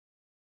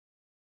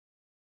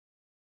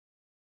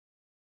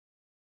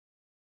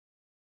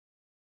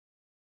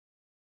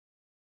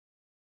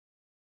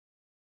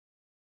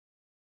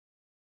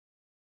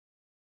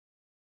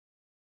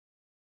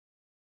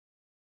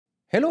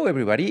Hello,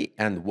 everybody,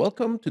 and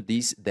welcome to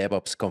this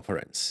DevOps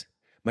conference.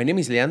 My name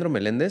is Leandro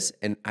Melendez,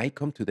 and I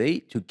come today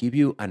to give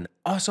you an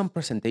awesome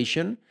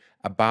presentation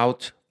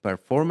about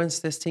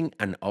performance testing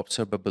and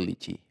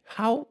observability,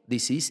 how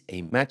this is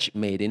a match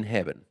made in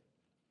heaven.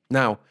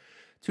 Now,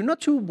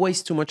 not to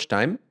waste too much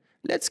time,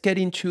 let's get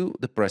into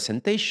the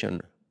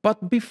presentation.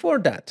 But before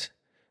that,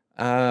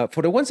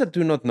 for the ones that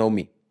do not know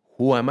me,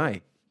 who am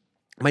I?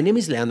 My name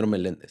is Leandro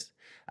Melendez.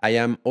 I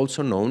am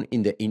also known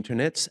in the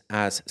internets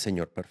as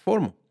Señor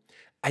Performo.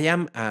 I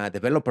am a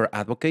developer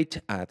advocate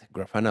at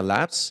Grafana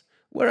Labs,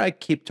 where I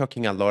keep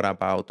talking a lot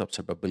about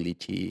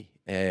observability,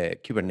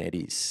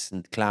 Kubernetes,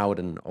 and cloud,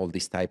 and all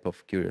these type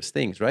of curious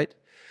things, right?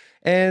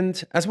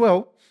 And as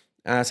well,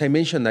 as I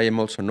mentioned, I am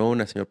also known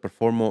as Señor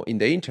Performo in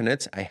the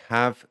internet. I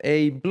have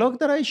a blog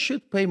that I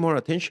should pay more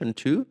attention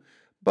to,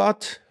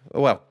 but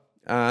well,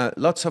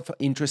 lots of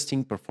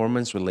interesting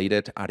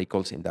performance-related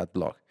articles in that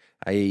blog.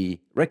 I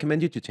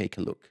recommend you to take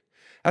a look.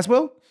 As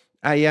well,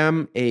 I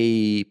am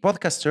a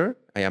podcaster.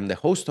 I am the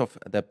host of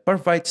the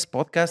Perfights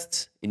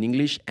podcasts in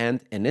English and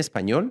in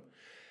Espanol.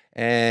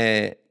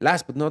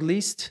 Last but not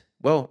least,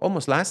 well,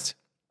 almost last,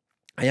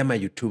 I am a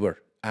YouTuber.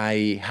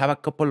 I have a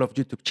couple of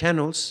YouTube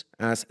channels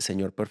as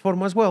Señor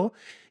Performo as well.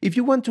 If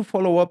you want to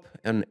follow up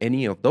on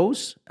any of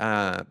those,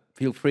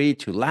 feel free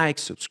to like,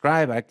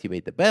 subscribe,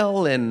 activate the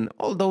bell, and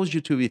all those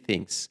YouTube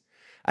things.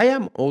 I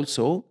am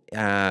also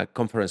a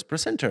conference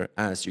presenter,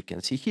 as you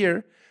can see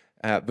here,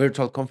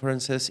 virtual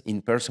conferences,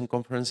 in-person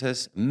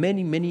conferences,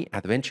 many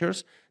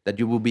adventures that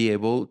you will be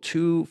able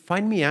to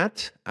find me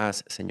at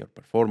as Señor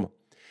Performo.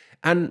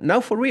 And now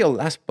for real,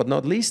 last but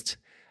not least,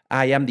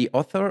 I am the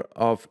author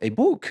of a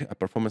book, a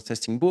performance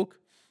testing book,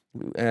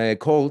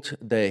 called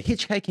The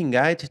Hitchhiking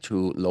Guide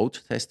to Load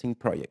Testing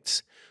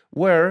Projects,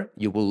 where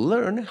you will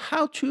learn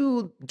how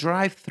to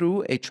drive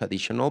through a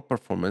traditional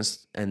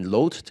performance and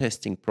load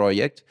testing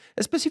project,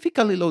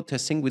 specifically load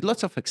testing with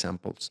lots of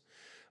examples.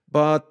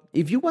 But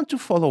if you want to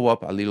follow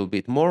up a little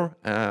bit more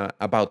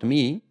about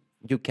me,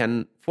 you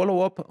can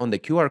follow up on the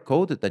QR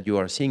code that you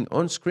are seeing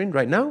on screen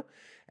right now,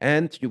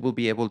 and you will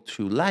be able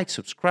to like,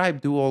 subscribe,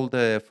 do all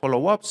the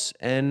follow-ups,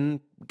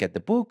 and get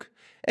the book.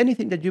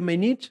 Anything that you may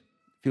need,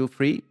 feel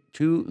free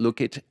to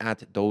look it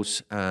at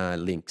those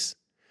links.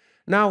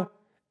 Now,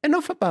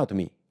 enough about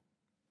me.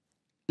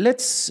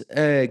 Let's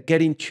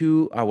get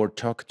into our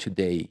talk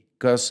today,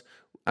 because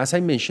as I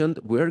mentioned,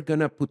 we're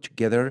going to put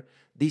together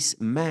this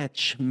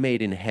match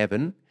made in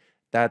heaven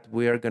that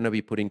we are going to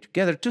be putting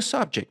together two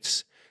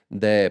subjects.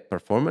 The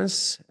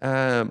performance,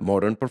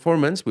 modern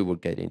performance, we will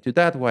get into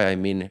that, why I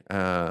mean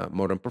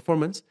modern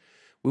performance.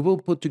 We will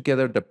put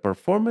together the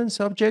performance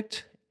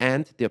subject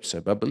and the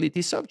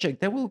observability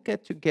subject. They will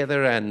get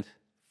together and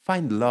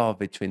find love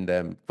between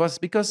them.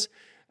 Because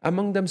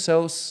among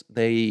themselves,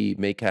 they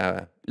make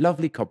a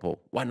lovely couple,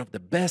 one of the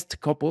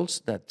best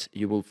couples that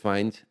you will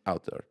find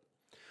out there.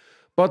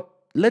 But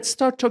let's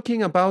start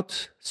talking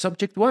about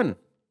subject one,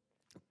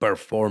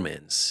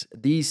 performance.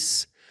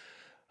 This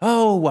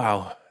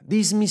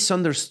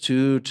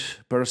misunderstood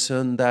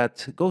person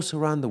that goes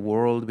around the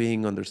world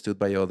being understood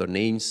by other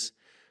names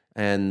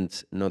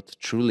and not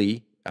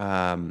truly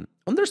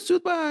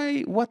understood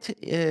by what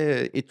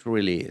it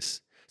really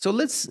is. So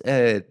let's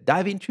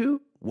dive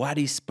into what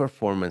is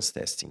performance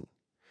testing.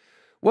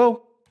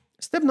 Well,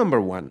 step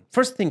number one,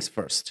 first things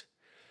first.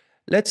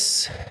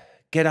 Let's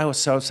get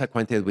ourselves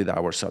acquainted with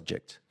our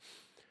subject.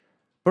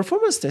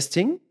 Performance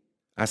testing,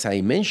 as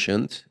I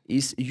mentioned,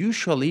 is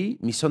usually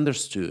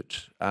misunderstood.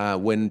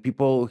 When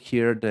people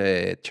hear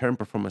the term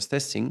performance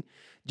testing,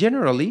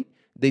 generally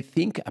they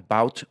think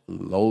about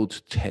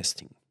load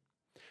testing,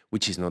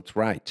 which is not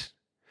right.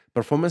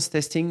 Performance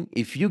testing,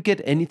 if you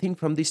get anything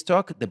from this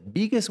talk, the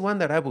biggest one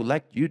that I would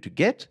like you to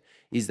get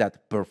is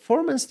that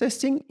performance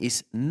testing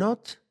is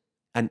not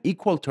an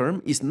equal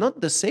term, is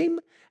not the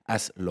same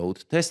as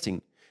load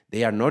testing.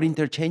 They are not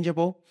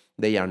interchangeable.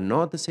 They are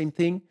not the same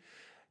thing.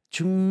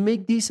 To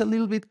make this a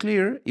little bit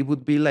clear, it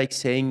would be like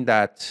saying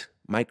that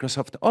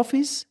Microsoft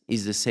Office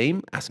is the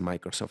same as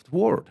Microsoft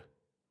Word.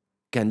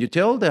 Can you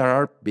tell there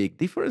are big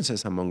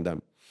differences among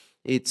them?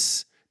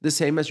 It's the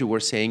same as you were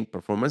saying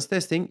performance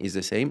testing is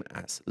the same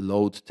as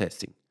load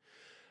testing.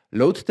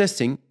 Load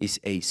testing is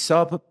a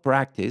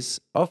sub-practice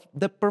of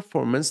the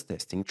performance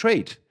testing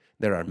trade.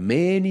 There are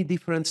many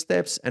different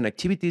steps and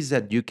activities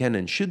that you can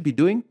and should be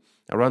doing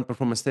around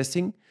performance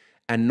testing,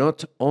 and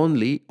not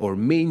only or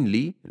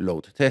mainly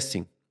load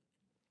testing.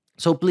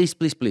 So please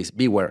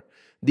beware.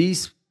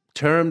 This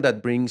term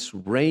that brings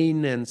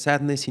rain and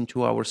sadness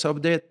into our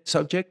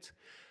subject,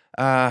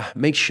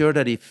 make sure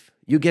that if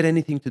you get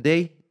anything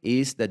today,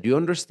 is that you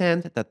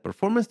understand that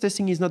performance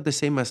testing is not the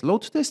same as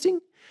load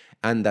testing,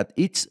 and that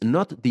it's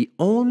not the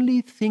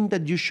only thing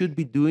that you should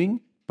be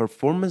doing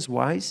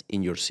performance-wise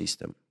in your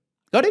system.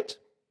 Got it?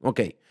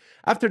 Okay.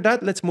 After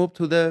that, let's move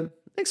to the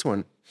next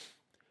one.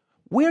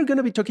 We're going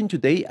to be talking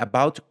today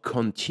about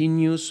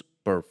continuous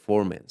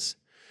performance,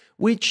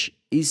 which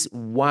is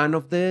one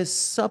of the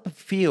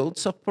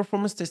subfields of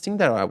performance testing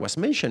that I was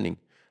mentioning.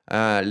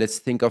 Let's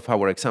think of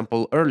our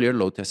example earlier.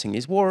 Load testing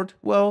is Word.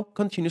 Well,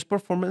 continuous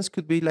performance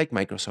could be like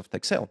Microsoft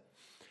Excel.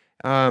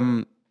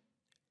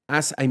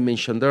 As I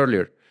mentioned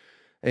earlier,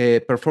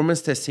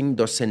 performance testing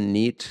doesn't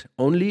need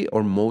only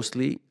or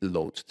mostly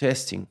load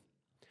testing.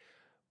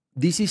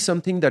 This is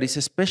something that is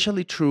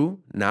especially true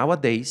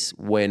nowadays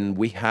when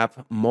we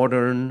have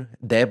modern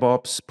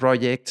DevOps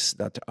projects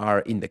that are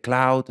in the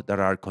cloud, that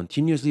are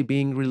continuously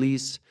being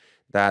released,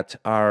 that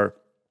are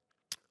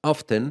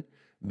often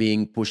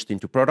being pushed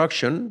into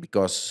production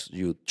because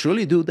you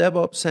truly do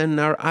DevOps and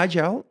are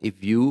agile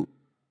if you,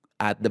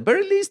 at the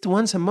very least,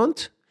 once a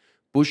month,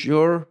 push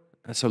your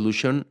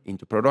solution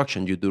into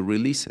production. You do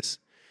releases.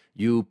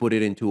 You put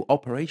it into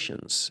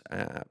operations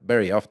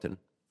very often.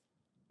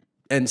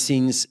 And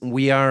since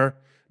we are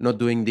not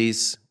doing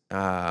this,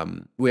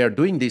 we are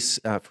doing this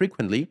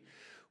frequently,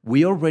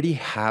 we already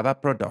have a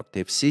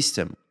productive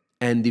system.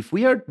 And if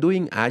we are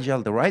doing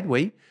Agile the right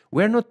way,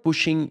 we're not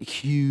pushing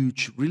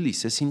huge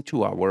releases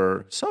into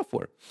our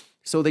software.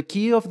 So the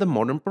key of the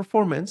modern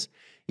performance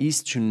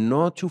is to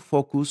not to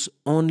focus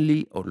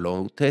only on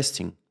load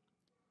testing.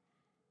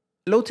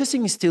 Load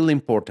testing is still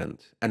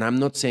important, and I'm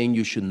not saying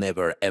you should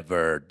never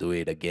ever do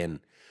it again.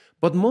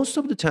 But most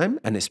of the time,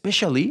 and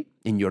especially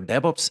in your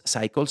DevOps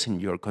cycles, in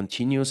your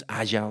continuous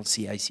agile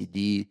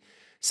CI/CD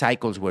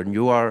cycles, where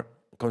you are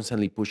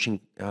constantly pushing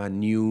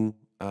new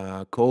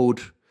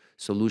code,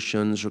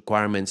 solutions,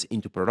 requirements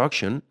into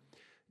production,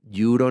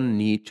 you don't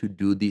need to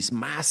do these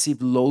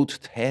massive load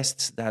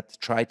tests that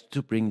try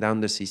to bring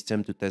down the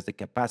system to test the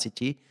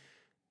capacity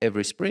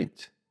every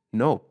sprint.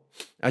 No.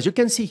 As you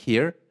can see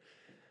here,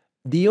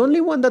 the only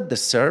one that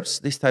deserves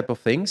this type of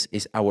things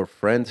is our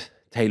friend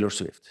Taylor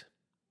Swift.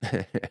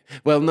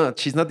 Well, no,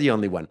 she's not the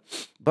only one,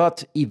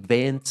 but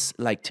events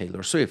like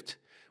Taylor Swift.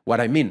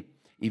 What I mean,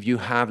 if you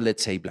have,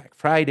 let's say, Black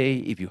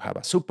Friday, if you have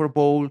a Super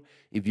Bowl,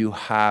 if you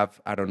have,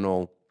 I don't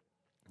know,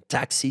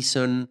 tax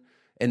season,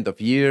 end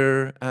of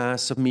year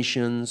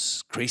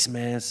submissions,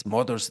 Christmas,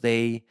 Mother's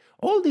Day,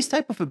 all these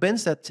type of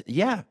events that,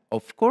 yeah,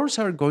 of course,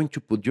 are going to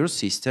put your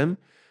system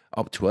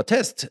up to a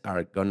test,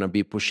 are going to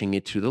be pushing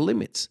it to the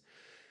limits.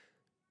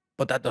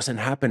 But that doesn't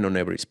happen on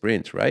every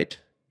sprint, right?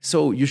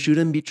 So you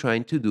shouldn't be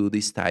trying to do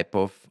this type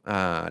of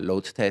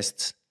load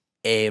tests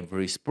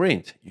every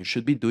sprint. You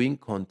should be doing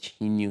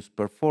continuous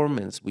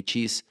performance, which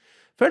is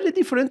fairly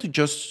different to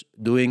just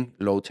doing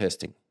load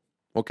testing,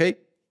 okay?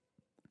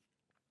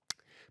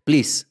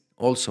 Please,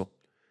 also,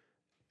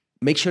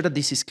 make sure that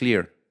this is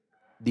clear.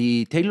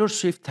 The Taylor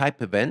Swift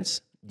type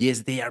events,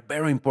 yes, they are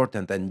very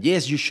important, and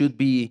yes, you should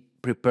be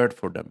prepared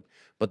for them.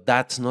 But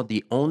that's not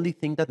the only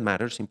thing that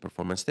matters in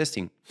performance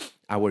testing.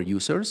 Our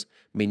users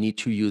may need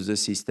to use the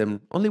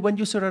system only one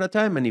user at a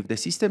time, and if the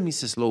system is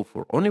slow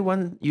for only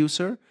one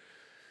user,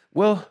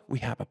 well, we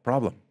have a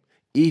problem.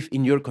 If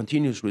in your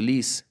continuous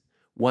release,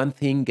 one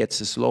thing gets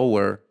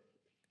slower,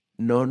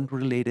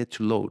 non-related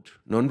to load,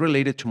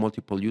 non-related to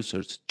multiple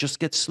users, just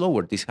gets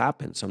slower. This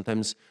happens.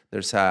 Sometimes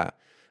there's a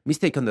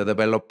mistake on the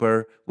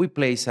developer, we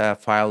place a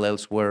file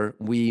elsewhere,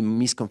 we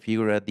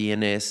misconfigure a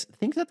DNS,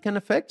 things that can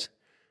affect.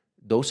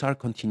 Those are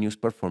continuous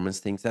performance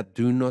things that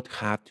do not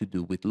have to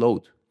do with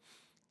load.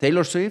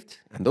 Taylor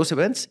Swift and those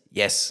events,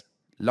 yes,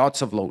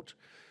 lots of load.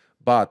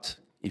 But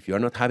if you're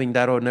not having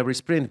that on every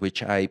sprint,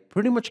 which I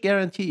pretty much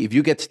guarantee, if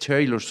you get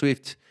Taylor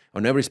Swift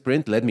on every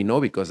sprint, let me know,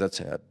 because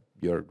that's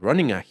you're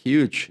running a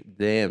huge,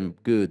 damn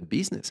good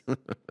business.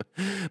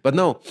 But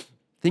no,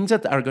 things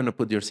that are going to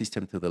put your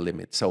system to the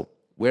limit. So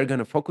we're going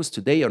to focus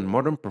today on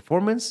modern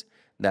performance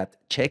that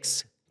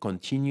checks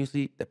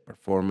continuously the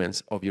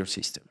performance of your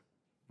system.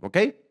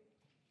 Okay?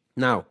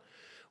 Now,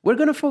 we're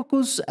going to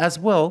focus as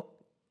well,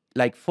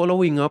 like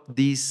following up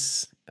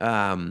this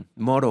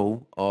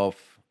motto of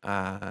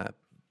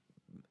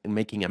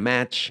making a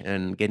match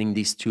and getting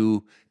these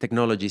two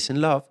technologies in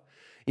love.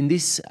 In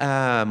these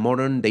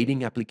modern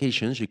dating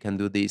applications, you can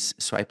do this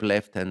swipe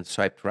left and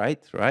swipe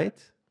right,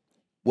 right?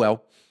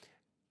 Well,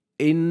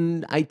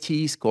 in IT,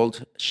 it's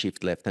called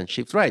shift left and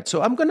shift right.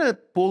 So I'm going to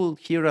pull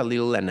here a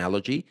little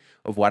analogy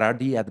of what are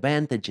the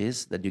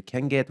advantages that you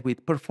can get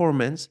with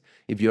performance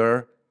if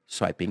you're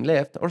swiping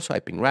left or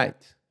swiping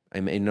right. I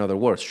mean, in other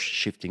words,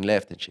 shifting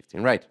left and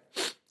shifting right.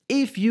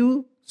 If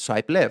you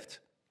swipe left,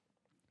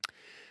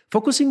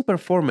 focusing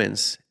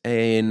performance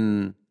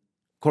in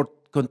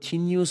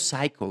continuous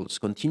cycles,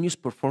 continuous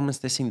performance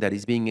testing that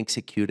is being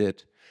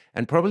executed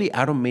and probably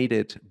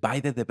automated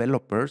by the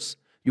developers,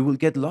 you will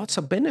get lots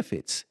of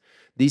benefits.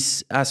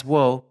 This as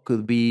well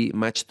could be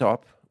matched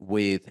up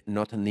with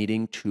not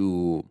needing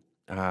to,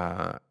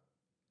 not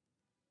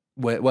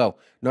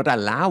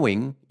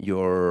allowing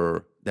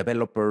your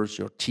developers,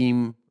 your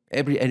team,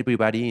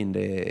 everybody in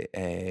the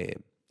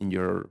in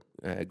your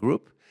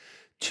group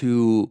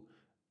to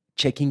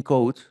checking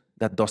code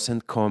that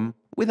doesn't come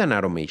with an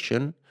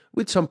automation,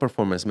 with some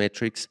performance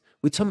metrics,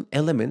 with some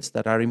elements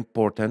that are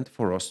important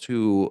for us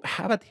to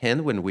have at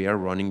hand when we are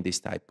running this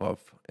type of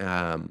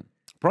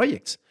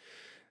projects.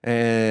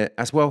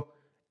 As well,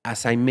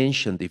 as I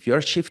mentioned, if you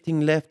are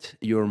shifting left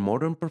your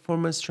modern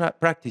performance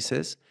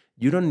practices,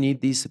 You don't need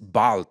this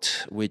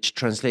BALT, which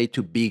translate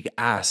to big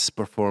ass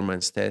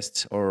performance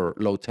tests or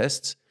load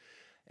tests,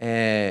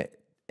 uh,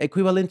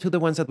 equivalent to the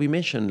ones that we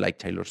mentioned, like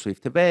Taylor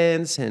Swift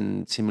events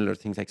and similar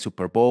things like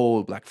Super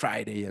Bowl, Black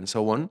Friday, and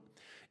so on.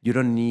 You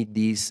don't need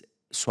these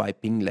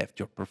swiping left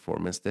your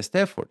performance test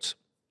efforts.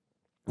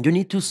 You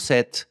need to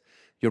set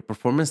your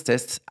performance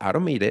tests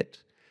automated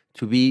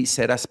to be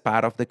set as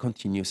part of the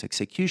continuous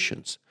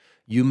executions.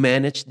 You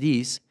manage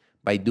these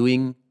by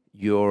doing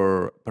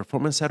your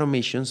performance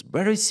automations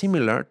very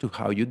similar to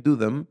how you do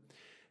them.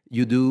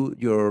 You do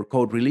your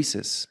code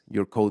releases,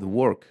 your code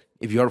work.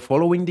 If you are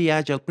following the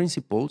agile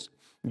principles,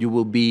 you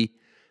will be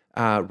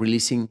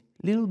releasing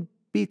little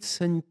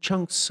bits and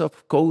chunks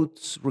of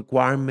codes,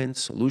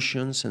 requirements,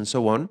 solutions, and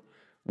so on,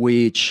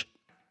 which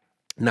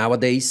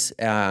nowadays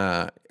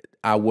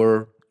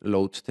our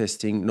load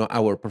testing, no,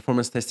 our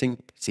performance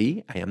testing.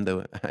 See,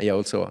 I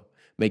also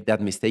make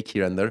that mistake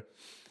here and there.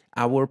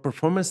 Our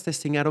performance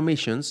testing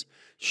automations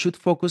should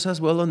focus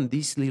as well on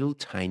these little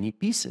tiny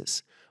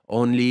pieces,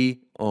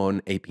 only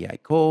on API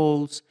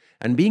calls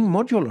and being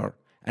modular.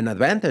 An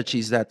advantage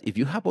is that if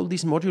you have all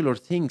these modular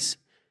things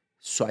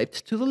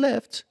swiped to the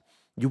left,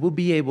 you will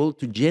be able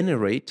to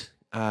generate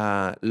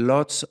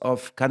lots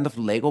of kind of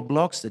Lego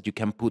blocks that you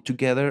can put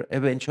together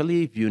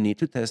eventually if you need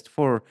to test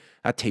for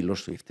a Taylor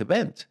Swift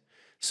event.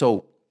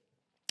 So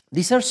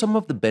these are some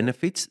of the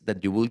benefits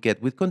that you will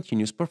get with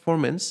continuous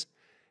performance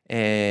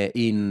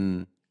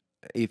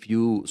if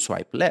you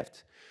swipe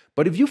left.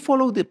 But if you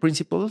follow the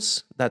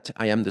principles that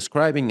I am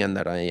describing and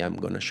that I am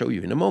going to show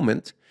you in a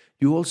moment,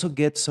 you also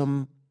get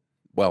some,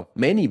 well,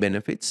 many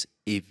benefits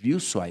if you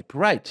swipe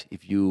right,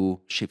 if you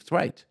shift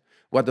right.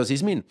 What does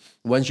this mean?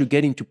 Once you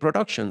get into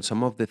production,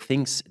 some of the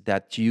things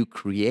that you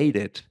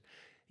created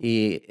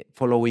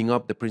following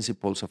up the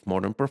principles of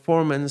modern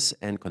performance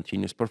and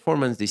continuous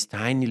performance, these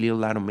tiny little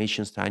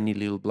automations, tiny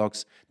little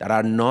blocks that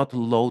are not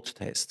load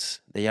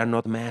tests, they are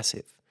not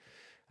massive.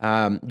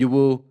 You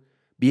will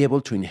be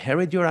able to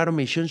inherit your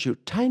automations, your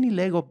tiny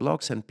Lego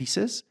blocks and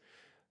pieces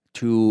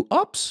to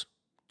ops,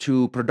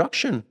 to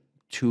production,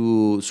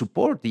 to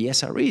support the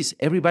SREs.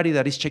 Everybody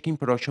that is checking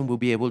production will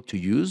be able to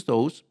use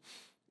those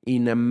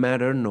in a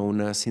matter known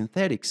as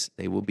synthetics.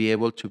 They will be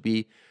able to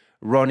be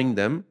running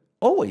them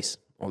always,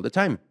 all the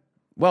time.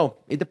 Well,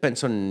 it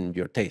depends on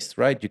your taste,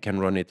 right? You can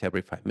run it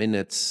every 5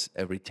 minutes,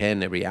 every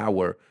 10, every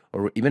hour,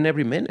 or even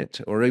every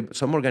minute. Or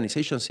some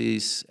organizations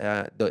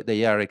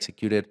they are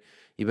executed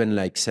even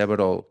like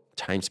several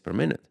times per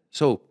minute.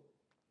 So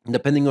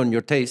depending on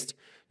your taste,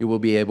 you will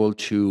be able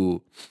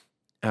to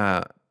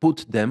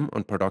put them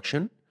on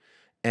production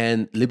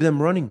and leave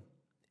them running.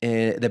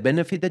 The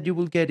benefit that you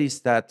will get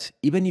is that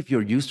even if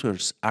your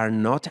users are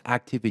not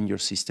active in your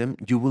system,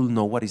 you will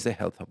know what is the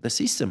health of the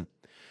system.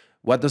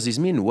 What does this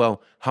mean?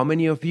 Well, how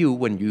many of you,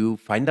 when you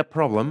find a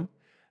problem,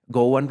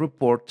 go and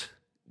report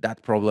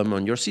that problem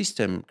on your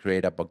system,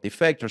 create a bug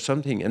defect or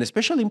something, and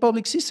especially in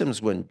public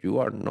systems when you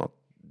are not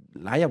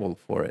liable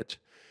for it?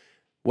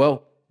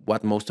 Well,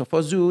 what most of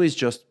us do is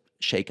just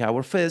shake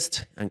our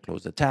fist and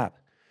close the tab.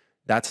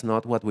 That's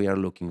not what we are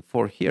looking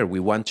for here. We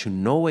want to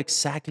know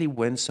exactly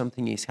when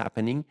something is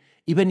happening,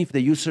 even if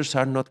the users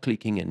are not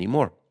clicking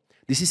anymore.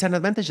 This is an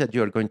advantage that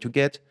you are going to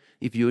get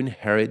if you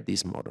inherit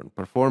this modern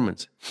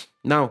performance.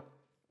 Now,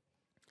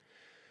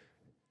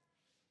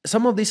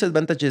 some of these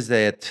advantages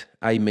that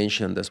I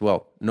mentioned as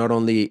well, not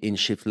only in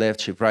shift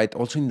left, shift right,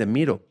 also in the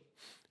middle.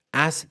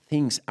 As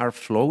things are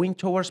flowing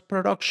towards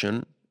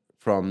production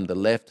from the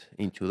left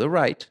into the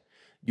right,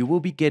 you will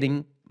be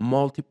getting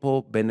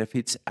multiple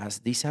benefits as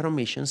these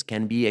automations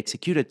can be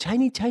executed.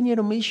 Tiny, tiny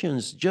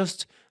automations,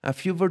 just a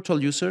few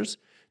virtual users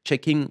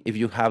checking if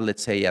you have,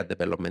 let's say, a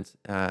development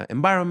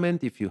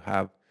environment, if you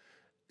have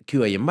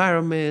QA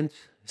environment,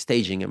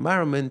 staging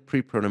environment,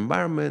 pre-prod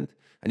environment,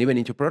 and even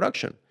into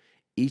production.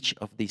 Each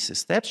of these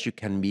steps, you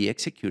can be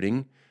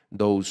executing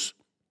those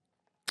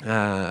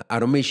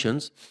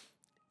automations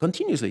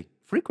continuously,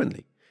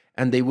 frequently,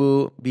 and they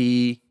will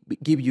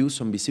give you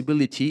some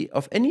visibility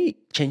of any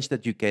change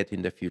that you get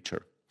in the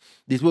future.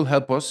 This will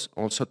help us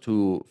also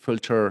to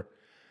filter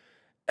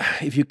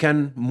if you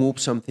can move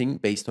something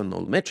based on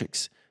old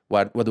metrics.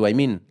 What do I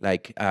mean?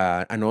 Like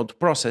an old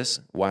process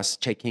was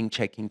checking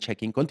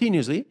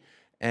continuously,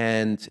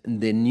 and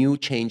the new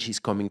change is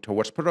coming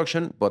towards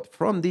production. But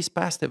from these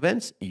past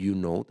events, you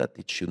know that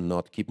it should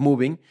not keep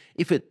moving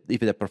if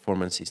the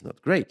performance is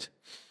not great.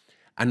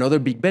 Another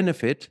big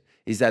benefit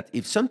is that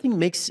if something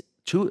makes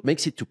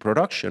it to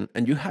production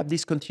and you have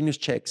these continuous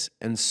checks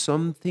and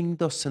something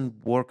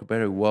doesn't work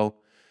very well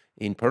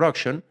in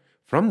production,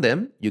 from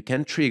them, you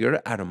can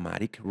trigger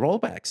automatic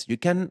rollbacks. You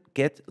can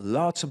get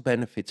lots of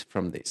benefits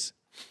from this.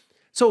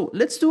 So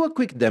let's do a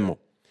quick demo.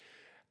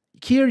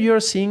 Here you're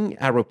seeing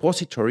a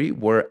repository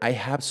where I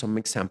have some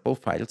example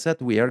files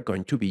that we are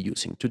going to be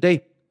using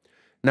today.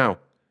 Now,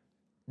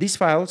 these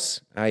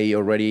files, I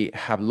already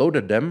have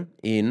loaded them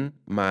in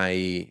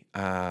my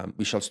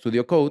Visual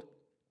Studio Code.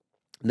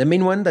 The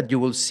main one that you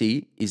will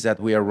see is that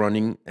we are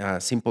running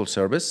a simple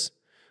service,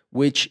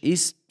 which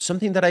is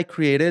something that I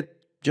created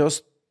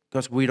just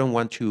because we don't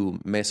want to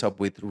mess up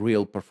with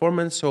real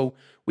performance. So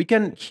we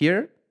can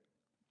here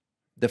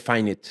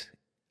define it.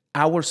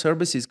 Our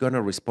service is going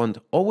to respond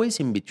always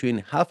in between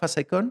half a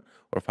second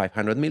or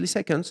 500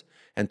 milliseconds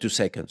and 2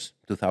 seconds,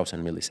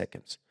 2000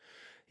 milliseconds.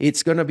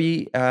 It's going to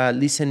be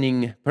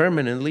listening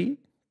permanently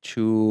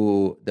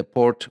to the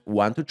port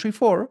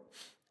 1234,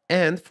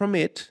 and from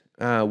it,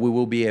 we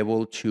will be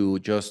able to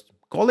just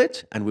call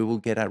it and we will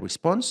get a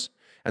response.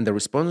 And the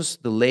response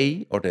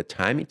delay, or the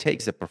time it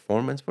takes, the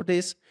performance for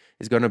this,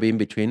 is going to be in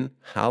between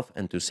half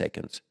and 2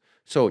 seconds.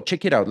 So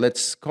check it out.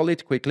 Let's call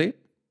it quickly.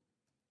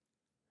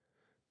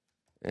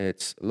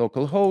 It's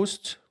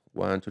localhost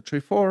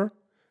 1234,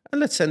 and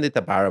let's send it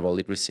a variable.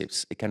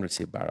 It can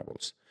receive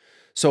variables.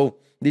 So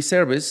this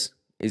service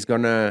is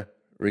going to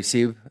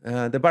receive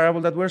the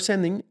variable that we're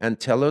sending and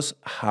tell us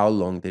how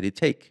long did it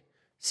take.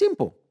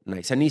 Simple,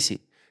 nice and easy.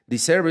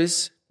 This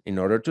service, in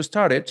order to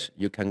start it,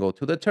 you can go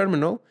to the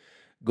terminal,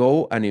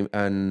 go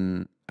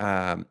and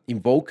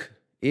invoke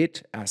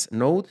it as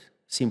node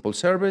simple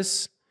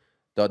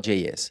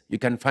service.js. You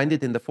can find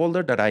it in the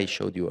folder that I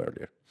showed you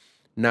earlier.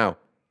 Now,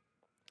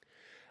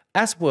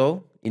 as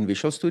well, in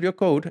Visual Studio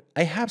Code,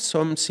 I have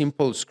some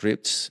simple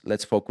scripts.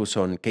 Let's focus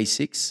on case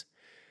 6.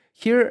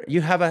 Here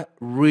you have a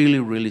really,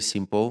 really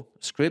simple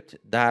script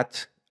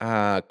that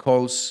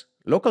calls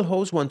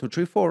localhost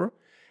 1234,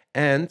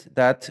 and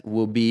that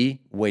will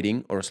be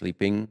waiting or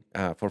sleeping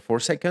for 4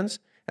 seconds.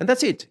 And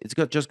that's it. It's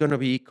just going to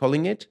be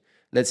calling it.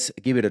 Let's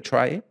give it a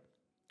try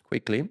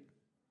quickly.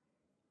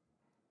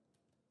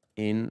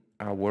 Here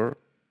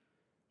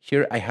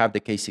I have the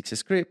case 6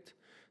 script.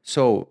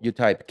 So you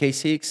type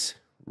case 6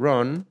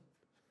 run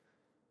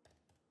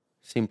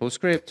simple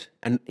script,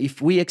 and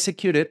if we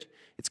execute it,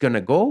 it's going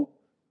to go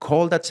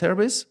call that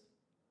service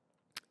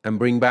and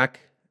bring back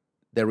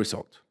the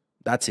result.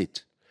 That's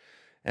it.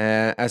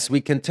 As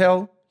we can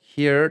tell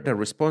here, the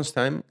response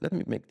time, let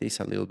me make this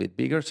a little bit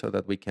bigger so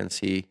that we can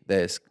see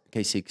the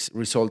case 6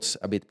 results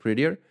a bit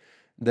prettier.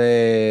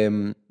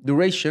 The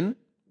duration,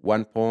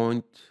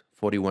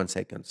 1.41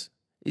 seconds.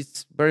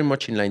 It's very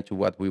much in line to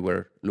what we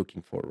were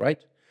looking for,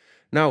 right?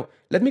 Now,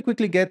 let me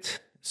quickly get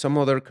some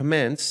other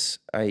commands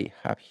I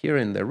have here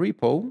in the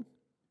repo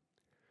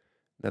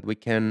that we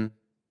can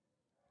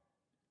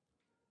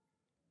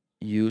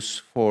use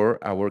for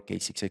our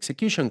case 6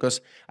 execution,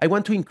 because I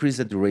want to increase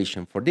the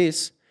duration for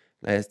this.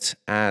 Let's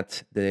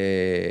add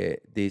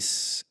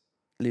this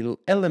little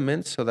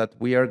element so that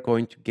we are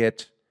going to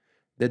get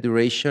the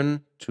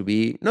duration to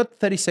be not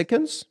 30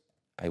 seconds.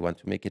 I want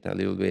to make it a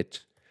little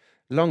bit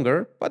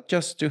longer, but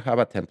just to have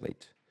a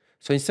template.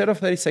 So instead of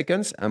 30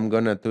 seconds, I'm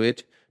going to do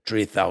it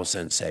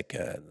 3,000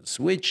 seconds,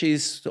 which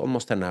is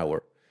almost an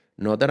hour.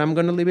 Not that I'm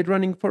going to leave it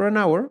running for an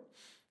hour,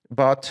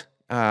 but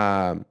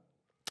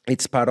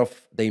it's part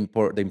of the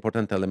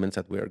important elements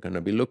that we are going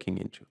to be looking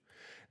into.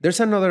 There's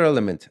another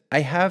element. I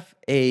have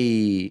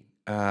a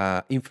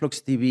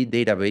InfluxDB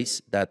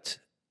database that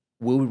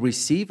will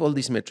receive all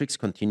these metrics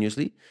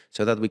continuously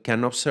so that we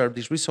can observe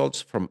these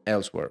results from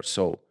elsewhere.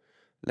 So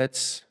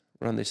let's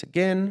run this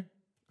again.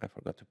 I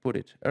forgot to put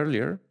it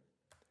earlier.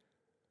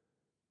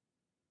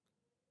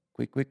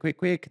 Quick.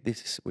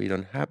 We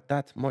don't have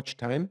that much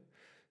time.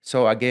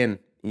 So again,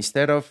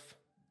 instead of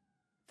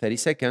 30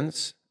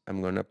 seconds,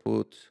 I'm going to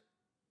put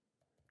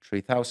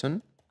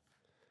 3,000.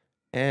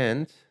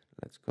 And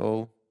let's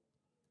go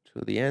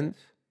to the end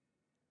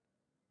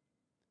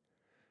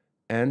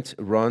and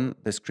run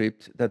the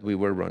script that we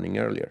were running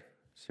earlier.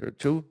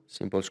 02,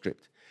 simple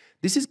script.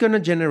 This is going to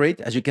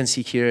generate, as you can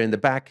see here in the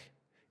back,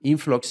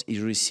 Influx is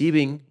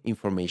receiving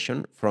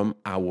information from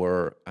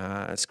our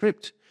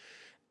script.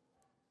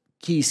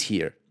 Keys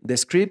here. The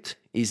script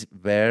is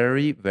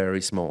very,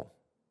 very small.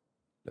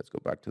 Let's go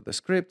back to the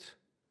script.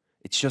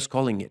 It's just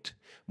calling it.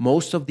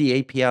 Most of the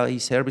API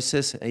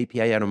services,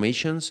 API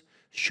automations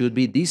should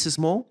be this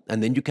small,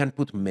 and then you can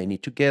put many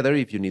together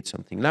if you need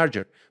something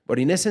larger. But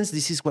in essence,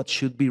 this is what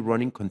should be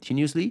running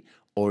continuously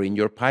or in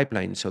your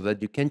pipeline so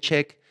that you can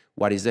check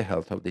what is the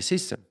health of the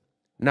system.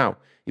 Now,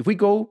 if we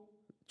go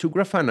to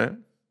Grafana,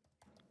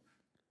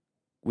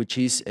 which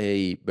is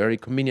a very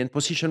convenient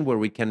position where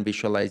we can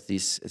visualize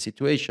this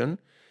situation,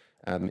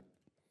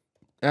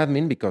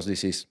 admin, because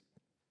this is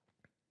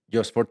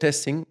just for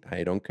testing,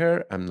 I don't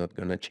care, I'm not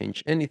going to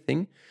change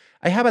anything.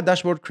 I have a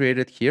dashboard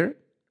created here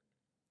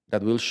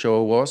that will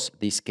show us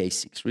these case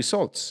 6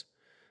 results.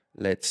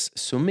 Let's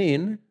zoom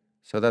in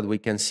so that we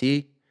can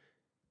see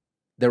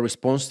the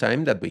response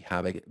time that we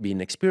have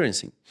been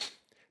experiencing.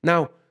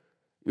 Now,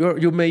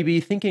 you may be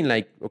thinking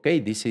like, okay,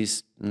 this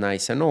is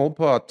nice and all,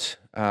 but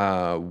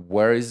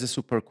where is the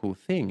super cool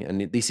thing?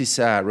 And this is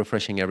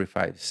refreshing every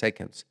 5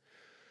 seconds.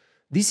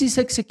 This is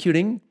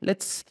executing,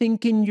 let's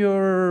think in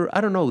your,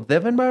 I don't know,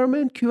 dev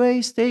environment,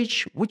 QA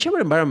stage, whichever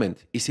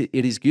environment.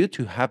 It is good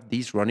to have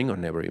this running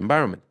on every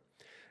environment.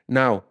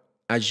 Now,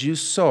 as you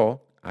saw,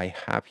 I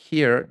have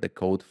here the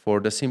code for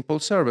the simple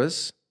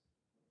service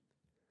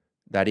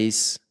that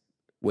is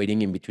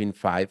waiting in between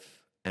 5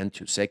 and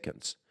 2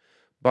 seconds.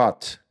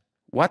 But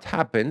what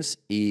happens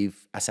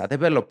if, as a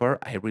developer,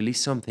 I release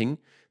something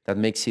that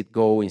makes it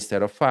go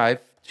instead of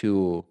 5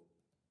 to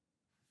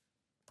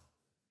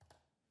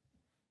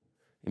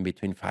in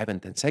between 5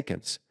 and 10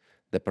 seconds,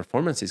 the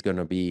performance is going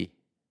to be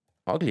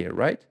uglier,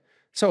 right?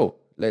 So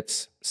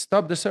let's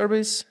stop the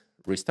service,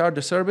 restart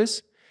the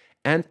service,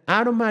 and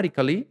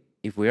automatically,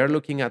 if we are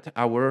looking at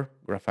our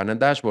Grafana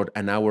dashboard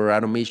and our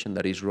automation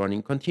that is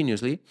running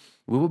continuously,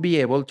 we will be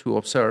able to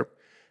observe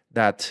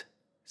that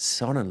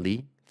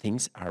suddenly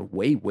things are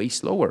way, way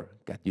slower.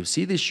 Can you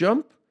see this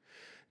jump?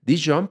 This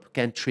jump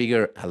can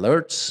trigger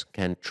alerts,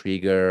 can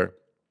trigger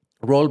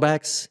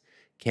rollbacks,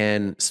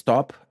 can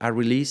stop a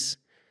release.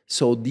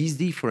 So this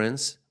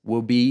difference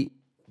will be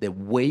the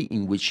way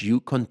in which you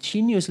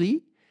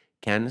continuously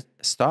can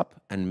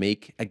stop and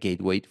make a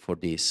gateway for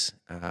this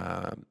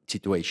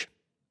situation.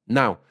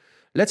 Now,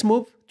 let's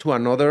move to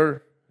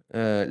another,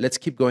 let's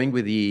keep going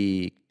with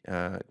the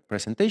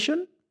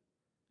presentation.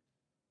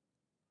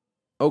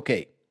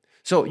 Okay,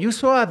 so you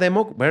saw a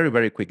demo, very,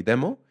 very quick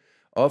demo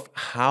of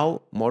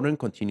how modern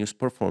continuous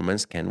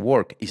performance can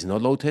work. It's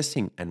not load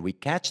testing, and we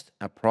catched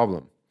a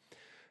problem.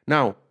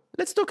 Now,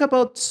 let's talk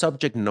about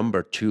subject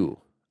number 2,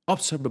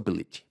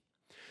 observability.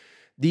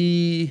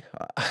 The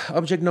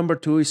object number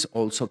 2 is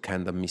also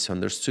kind of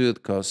misunderstood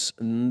because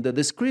the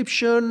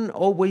description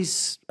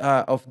always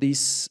of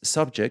this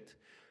subject,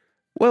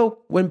 well,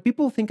 when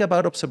people think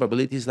about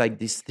observability, it's like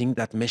this thing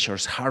that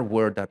measures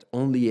hardware that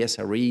only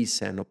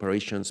SREs and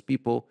operations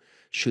people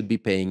should be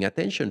paying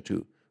attention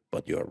to.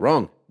 But you're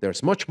wrong.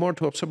 There's much more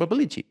to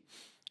observability.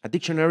 A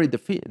dictionary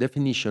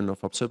definition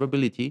of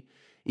observability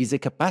is the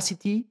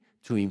capacity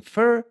to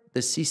infer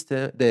the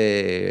system,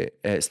 the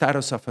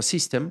status of a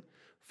system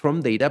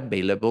from data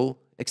available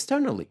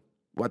externally.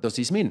 What does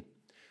this mean?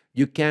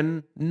 You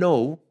can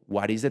know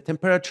what is the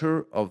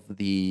temperature of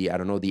the, I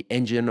don't know, the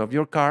engine of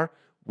your car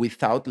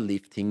without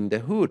lifting the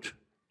hood,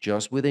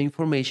 just with the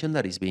information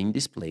that is being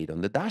displayed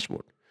on the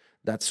dashboard.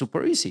 That's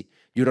super easy.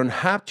 You don't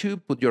have to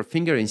put your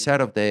finger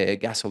inside of the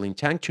gasoline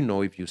tank to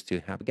know if you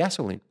still have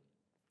gasoline.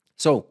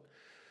 So,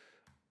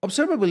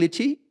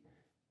 observability,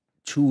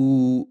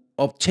 to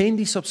obtain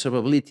this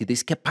observability,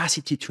 this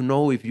capacity to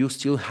know if you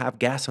still have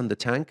gas on the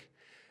tank,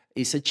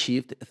 is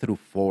achieved through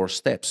 4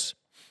 steps.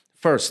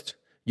 First,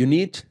 you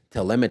need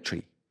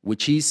telemetry,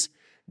 which is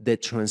the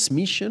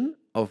transmission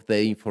of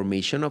the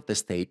information of the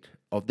state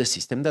of the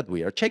system that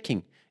we are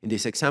checking. In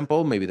this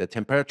example, maybe the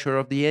temperature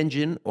of the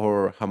engine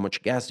or how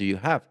much gas do you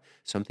have,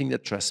 something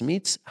that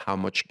transmits how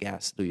much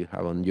gas do you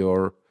have on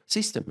your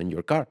system, in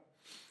your car.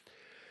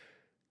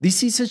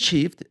 This is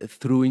achieved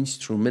through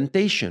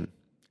instrumentation.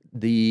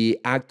 The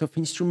act of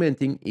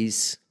instrumenting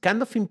is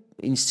kind of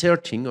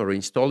inserting or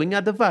installing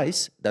a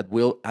device that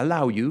will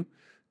allow you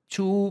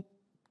to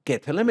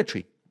get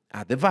telemetry,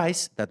 a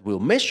device that will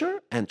measure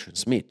and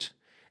transmit.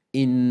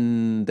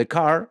 In the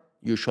car,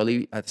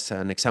 usually, as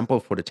an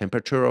example for the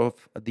temperature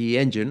of the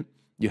engine,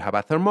 you have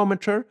a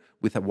thermometer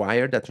with a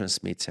wire that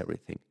transmits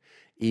everything.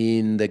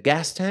 In the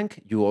gas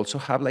tank, you also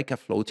have like a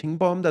floating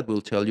bomb that will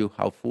tell you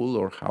how full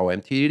or how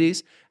empty it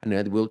is, and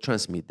it will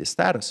transmit the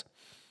status.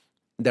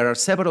 There are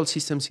several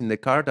systems in the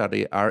car that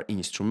are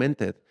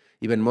instrumented.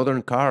 Even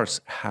modern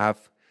cars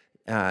have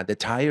the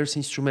tires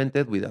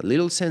instrumented with a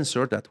little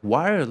sensor that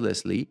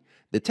wirelessly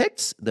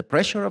detects the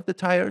pressure of the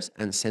tires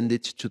and sends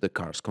it to the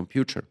car's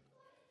computer.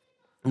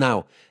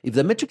 Now, if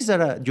the metrics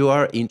that you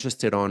are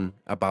interested on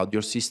about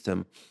your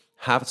system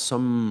have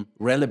some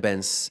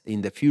relevance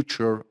in the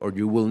future, or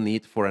you will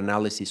need for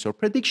analysis or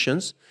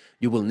predictions,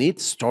 you will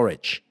need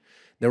storage.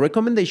 The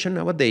recommendation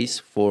nowadays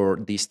for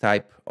this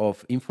type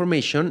of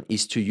information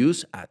is to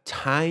use a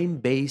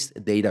time-based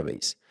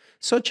database,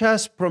 such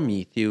as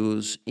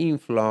Prometheus,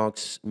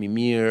 Influx,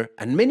 Mimir,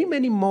 and many,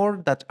 many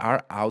more that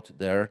are out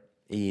there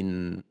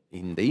in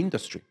the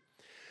industry.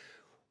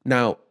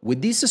 Now,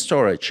 with this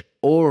storage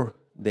or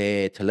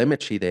the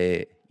telemetry,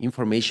 the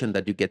information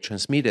that you get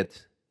transmitted,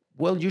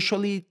 well,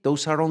 usually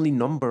those are only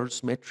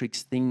numbers,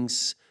 metrics,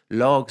 things,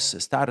 logs,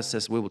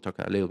 statuses. We will talk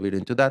a little bit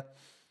into that,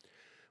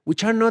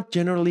 which are not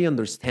generally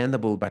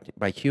understandable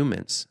by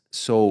humans.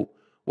 So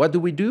what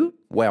do?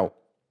 Well,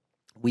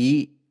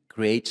 we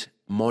create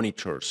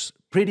monitors,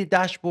 pretty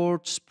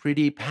dashboards,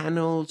 pretty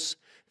panels,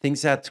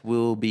 things that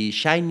will be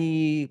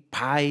shiny,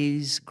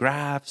 pies,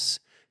 graphs,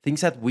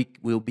 things that we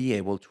will be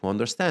able to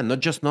understand, not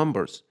just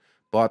numbers,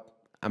 but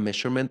a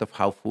measurement of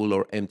how full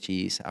or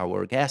empty is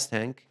our gas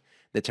tank,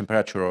 the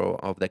temperature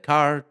of the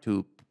car,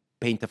 to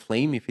paint a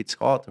flame if it's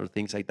hot or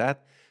things like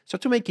that. So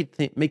to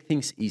make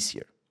things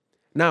easier.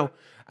 Now,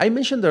 I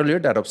mentioned earlier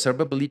that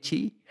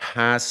observability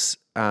has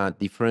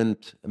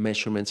different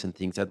measurements and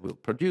things that will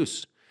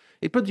produce.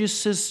 It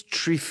produces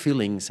 3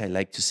 feelings, I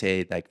like to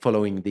say, like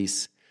following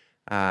this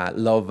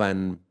love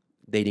and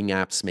dating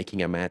apps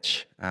making a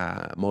match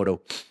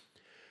motto.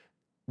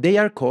 They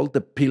are called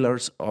the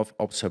pillars of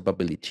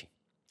observability.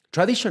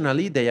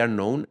 Traditionally, they are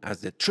known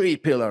as the 3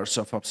 pillars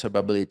of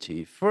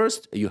observability.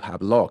 First, you have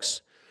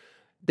logs.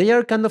 They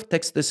are kind of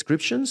text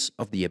descriptions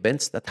of the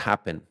events that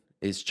happen.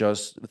 It's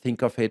just,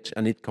 think of it,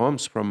 and it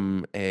comes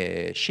from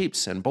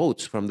ships and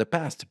boats from the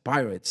past,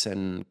 pirates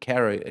and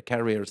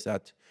carriers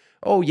that,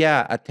 oh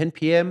yeah, at 10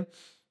 p.m.,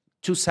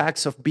 2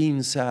 sacks of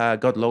beans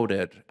got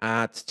loaded.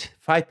 At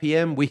 5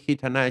 p.m., we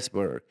hit an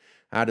iceberg.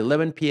 At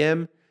 11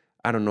 p.m.,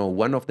 I don't know,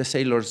 one of the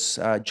sailors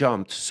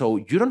jumped. So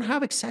you don't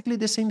have exactly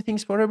the same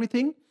things for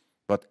everything,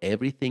 but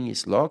everything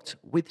is logged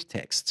with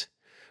text.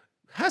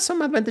 Has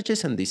some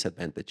advantages and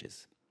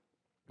disadvantages.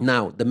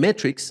 Now, the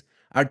metrics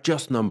are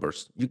just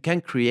numbers. You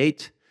can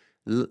create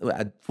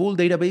a full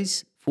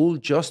database, full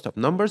just of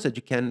numbers that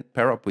you can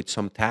pair up with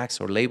some tags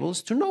or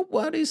labels to know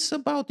what is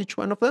about each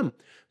one of them.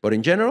 But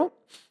in general,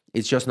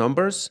 it's just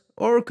numbers,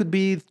 or it could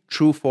be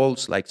true,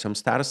 false, like some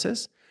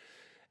statuses,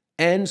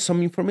 and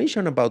some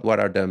information about what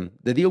are them.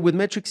 The deal with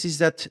metrics is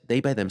that they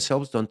by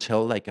themselves don't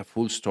tell like a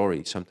full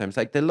story. Sometimes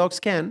like the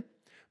logs can,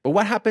 but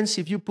what happens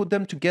if you put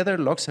them together,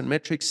 logs and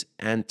metrics,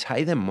 and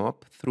tie them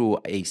up through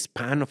a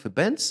span of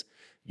events?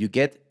 You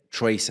get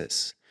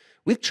traces.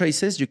 With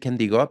traces, you can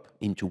dig up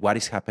into what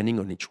is happening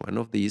on each one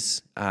of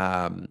these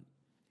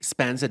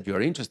spans that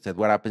you're interested.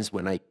 What happens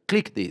when I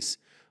click this?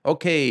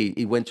 Okay,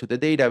 it went to the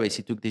database,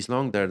 it took this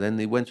long there, then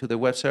it went to the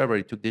web server,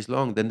 it took this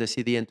long, then the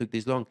CDN took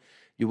this long.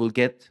 You will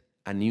get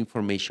an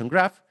information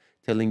graph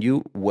telling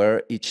you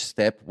where each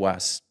step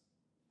was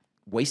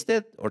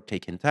wasted or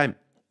taken time.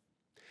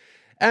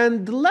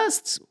 And the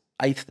last,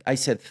 I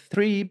said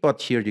 3,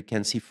 but here you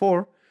can see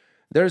 4.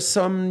 There's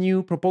some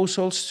new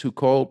proposals to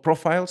call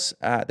profiles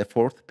the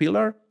 4th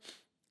pillar.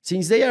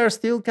 Since they are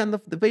still kind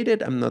of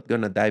debated, I'm not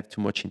going to dive too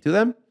much into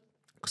them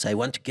because I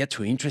want to get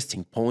to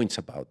interesting points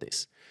about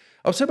this.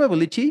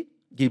 Observability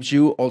gives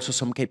you also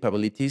some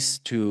capabilities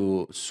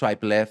to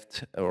swipe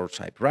left or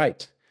swipe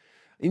right.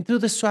 Into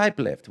the swipe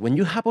left, when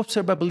you have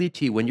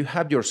observability, when you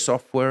have your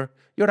software,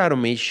 your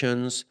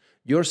automations,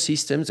 your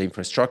systems, the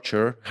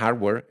infrastructure,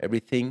 hardware,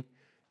 everything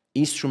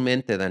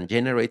instrumented and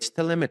generates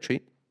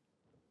telemetry,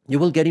 you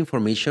will get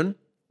information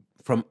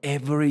from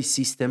every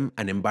system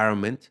and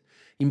environment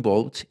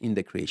involved in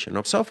the creation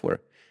of software,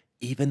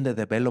 even the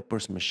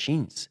developer's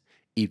machines.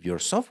 If your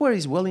software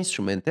is well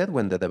instrumented,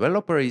 when the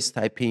developer is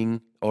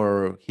typing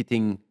or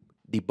hitting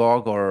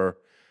debug or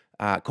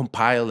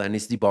compile and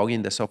is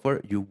debugging the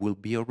software, you will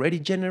be already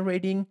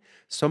generating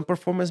some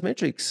performance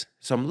metrics,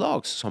 some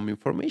logs, some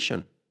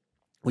information,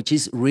 which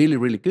is really,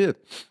 really good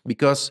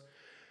because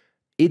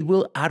it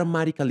will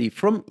automatically,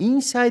 from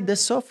inside the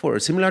software,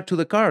 similar to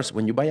the cars,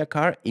 when you buy a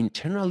car,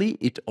 internally,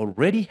 it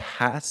already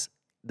has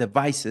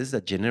devices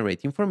that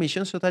generate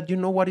information so that you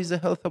know what is the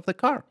health of the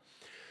car.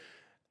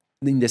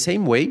 In the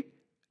same way,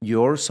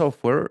 your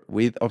software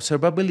with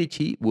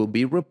observability will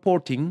be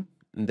reporting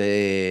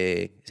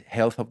the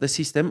health of the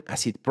system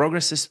as it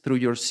progresses through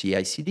your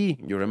CI/CD,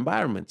 your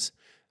environments,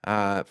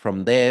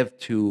 from dev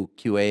to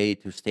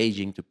QA to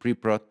staging to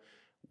pre-prod.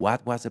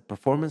 What was the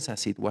performance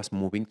as it was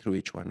moving through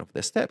each one of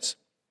the steps?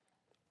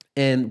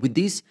 And with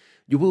this,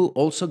 you will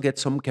also get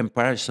some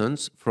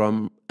comparisons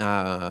from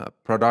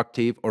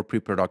productive or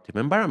pre-productive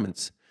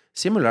environments,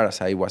 similar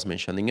as I was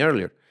mentioning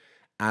earlier.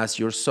 As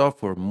your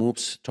software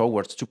moves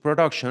towards to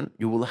production,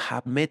 you will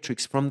have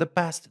metrics from the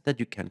past that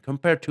you can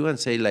compare to and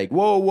say like,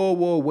 whoa, whoa,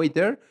 whoa, wait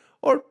there,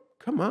 or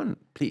come on,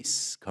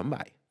 please come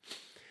by.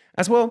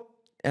 As well,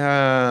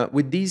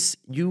 with this,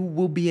 you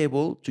will be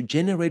able to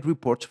generate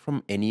reports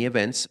from any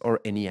events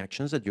or any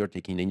actions that you're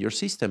taking in your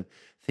system.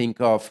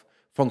 Think of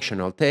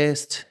functional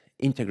tests,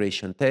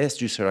 integration tests,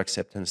 user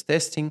acceptance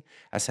testing.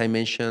 As I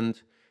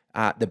mentioned,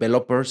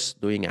 developers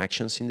doing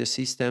actions in the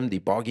system,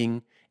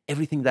 debugging,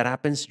 everything that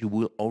happens, you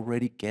will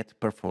already get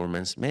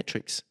performance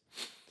metrics.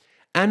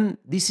 And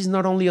this is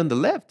not only on the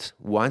left.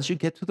 Once you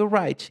get to the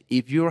right,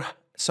 if your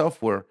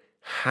software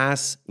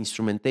has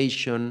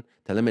instrumentation,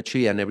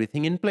 telemetry, and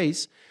everything in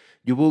place,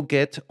 you will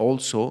get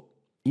also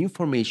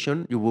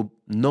information, you will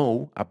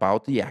know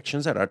about the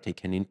actions that are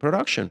taken in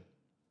production.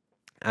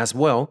 As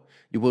well,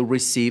 you will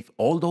receive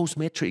all those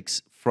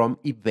metrics from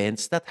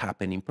events that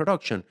happen in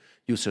production.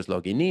 Users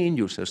logging in,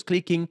 users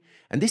clicking,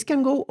 and this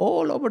can go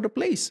all over the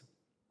place.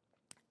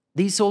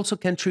 This also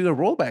can trigger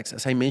rollbacks.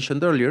 As I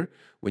mentioned earlier,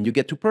 when you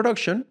get to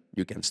production,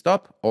 you can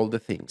stop all the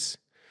things.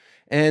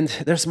 And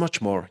there's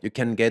much more. You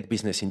can get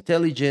business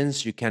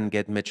intelligence, you can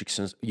get metrics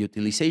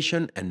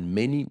utilization, and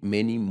many,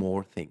 many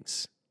more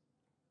things.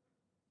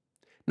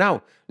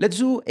 Now, let's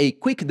do a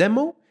quick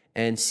demo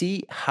and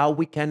see how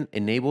we can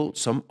enable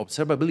some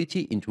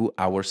observability into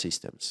our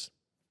systems.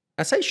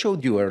 As I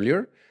showed you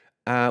earlier,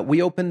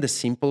 we opened the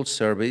simple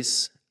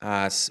service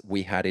as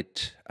we had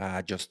it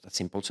just a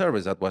simple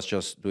service that was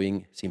just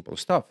doing simple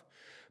stuff.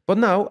 But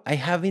now I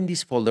have in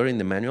this folder, in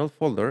the manual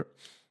folder,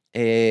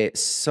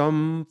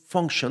 some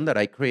function that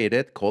I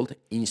created called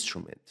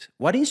instrument.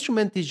 What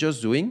instrument is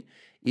just doing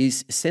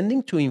is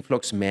sending to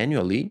Influx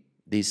manually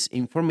this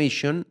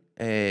information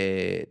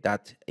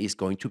that is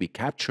going to be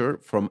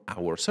captured from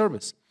our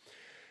service.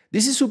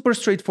 This is super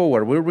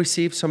straightforward. We'll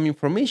receive some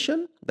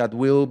information that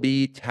will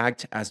be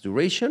tagged as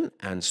duration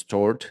and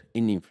stored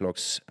in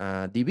Influx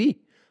DB.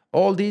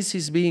 All this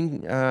is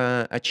being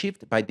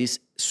achieved by this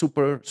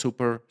super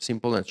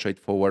simple and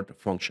straightforward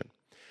function.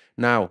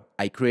 Now,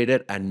 I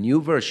created a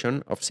new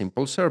version of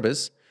simple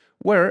service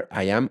where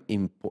I am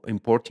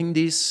importing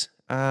this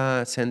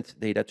sent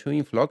data to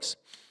Influx,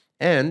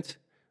 and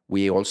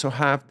We also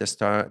have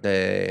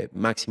the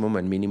maximum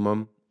and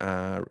minimum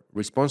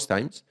response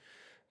times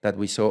that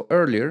we saw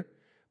earlier.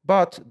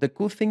 But the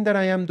cool thing that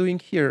I am doing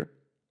here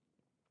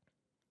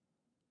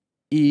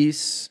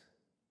is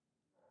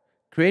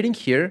creating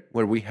here,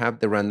 where we have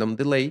the random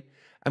delay,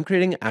 I'm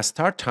creating a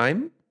start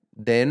time,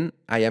 then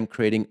I am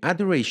creating a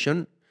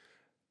duration,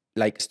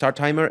 like start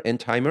timer, end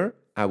timer.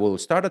 I will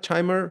start a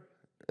timer,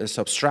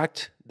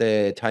 subtract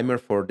the timer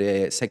for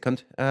the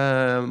second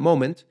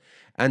moment,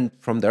 and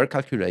from there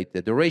calculate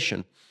the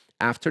duration.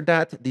 After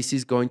that, this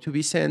is going to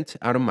be sent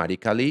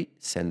automatically,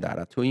 send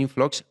data to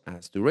Influx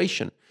as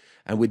duration.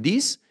 And with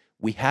this,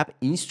 we have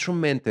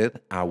instrumented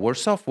our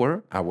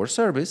software, our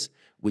service,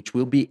 which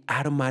will be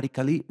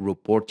automatically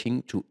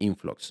reporting to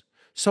Influx.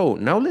 So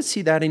now let's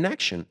see that in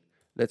action.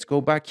 Let's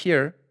go back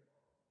here.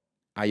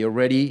 I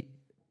already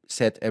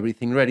set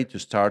everything ready to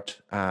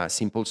start a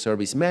simple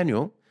service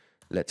manual.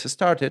 Let's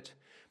start it.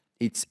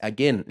 It's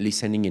again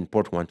listening in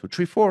port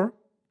 1234.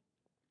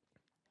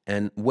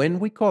 And when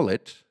we call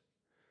it,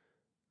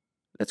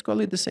 let's call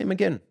it the same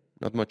again.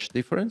 Not much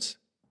difference.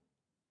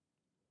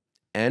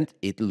 And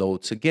it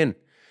loads again.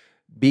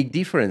 Big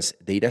difference,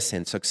 data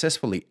sent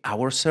successfully.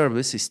 Our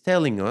service is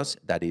telling us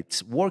that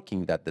it's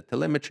working, that the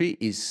telemetry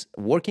is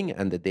working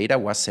and the data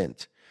was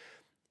sent.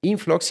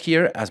 Influx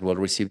here as well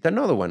received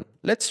another one.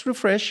 Let's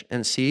refresh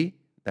and see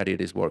that it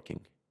is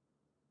working.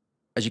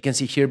 As you can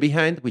see here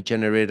behind, we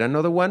generated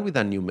another one with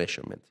a new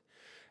measurement.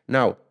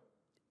 Now,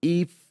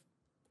 if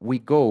we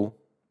go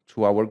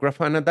to our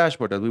Grafana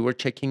dashboard that we were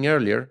checking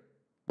earlier,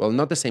 well,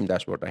 not the same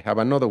dashboard, I have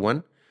another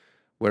one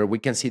where we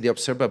can see the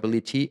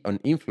observability on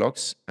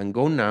Influx and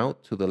go now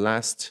to the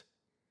last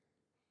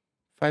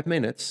 5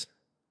 minutes.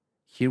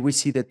 Here we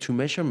see the 2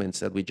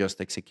 measurements that we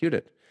just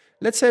executed.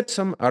 Let's set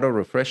some auto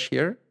refresh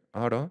here.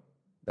 Auto,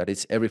 that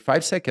is every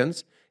 5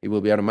 seconds, it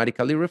will be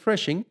automatically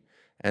refreshing,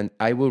 and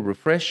I will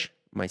refresh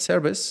my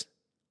service.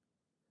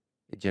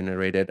 It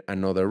generated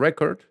another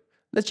record.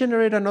 Let's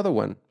generate another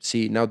one.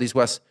 See, now this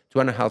was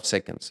 2.5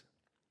 seconds.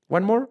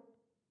 One more.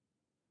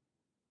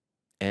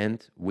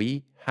 And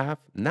we have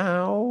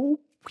now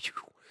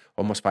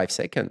almost 5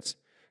 seconds.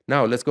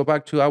 Now let's go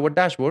back to our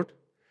dashboard.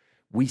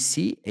 We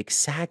see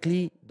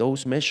exactly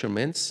those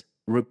measurements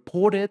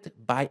reported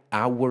by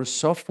our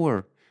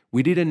software.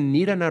 We didn't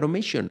need an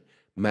automation.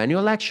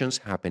 Manual actions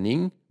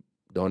happening,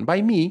 done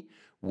by me,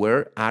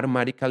 were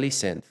automatically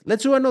sent.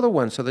 Let's do another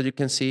one so that you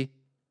can see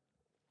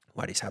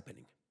what is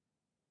happening.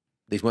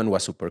 This one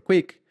was super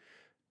quick.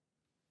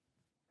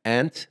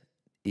 And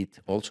it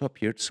also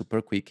appeared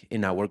super quick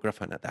in our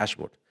Grafana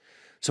dashboard.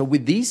 So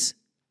with these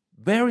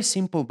very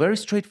simple, very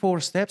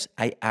straightforward steps,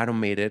 I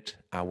automated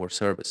our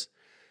service.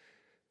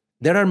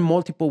 There are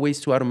multiple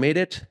ways to automate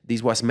it.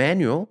 This was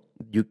manual.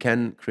 You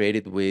can create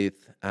it with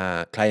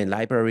client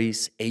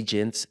libraries,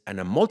 agents, and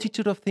a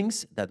multitude of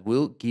things that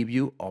will give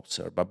you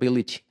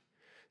observability.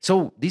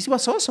 So this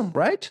was awesome,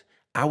 right?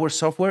 Our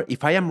software,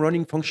 if I am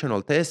running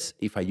functional tests,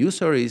 if a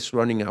user is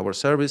running our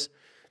service,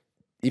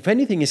 if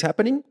anything is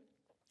happening,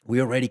 we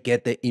already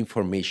get the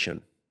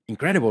information.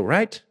 Incredible,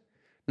 right?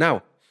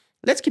 Now,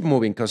 let's keep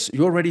moving because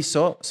you already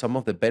saw some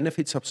of the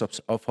benefits of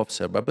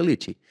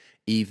observability.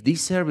 If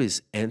this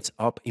service ends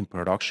up in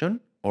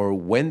production, or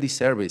when the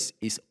service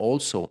is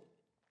also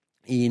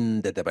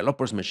in the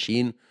developer's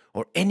machine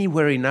or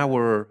anywhere in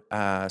our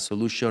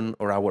solution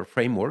or our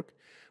framework,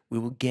 we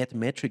will get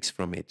metrics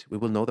from it. We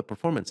will know the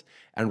performance.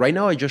 And right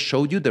now, I just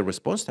showed you the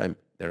response time.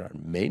 There are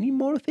many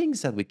more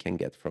things that we can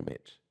get from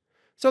it.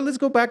 So let's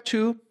go back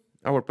to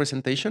our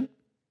presentation.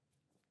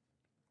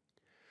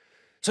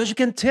 So as you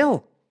can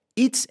tell,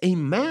 it's a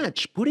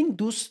match. Putting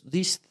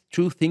these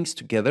two things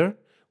together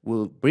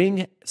will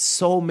bring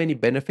so many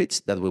benefits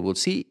that we will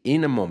see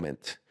in a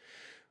moment.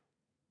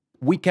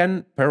 We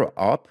can pair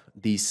up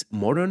this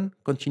modern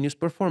continuous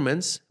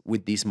performance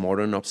with this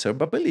modern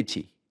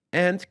observability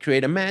and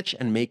create a match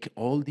and make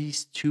all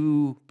these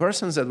two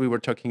persons that we were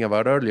talking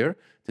about earlier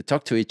to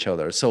talk to each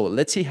other. So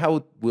let's see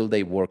how will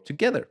they work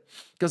together,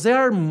 because there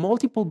are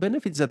multiple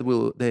benefits that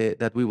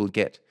we will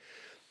get.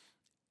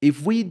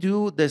 If we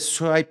do the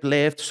swipe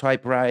left,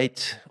 swipe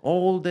right,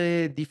 all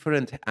the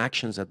different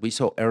actions that we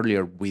saw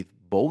earlier with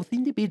both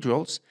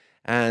individuals,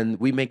 and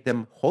we make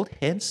them hold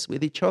hands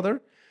with each other,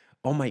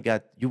 oh my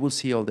God, you will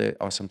see all the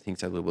awesome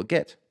things that we will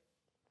get.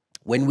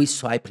 When we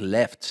swipe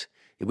left,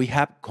 if we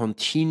have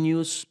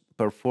continuous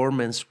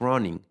performance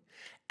running,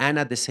 and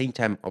at the same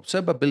time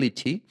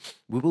observability,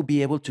 we will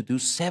be able to do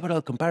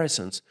several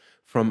comparisons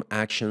from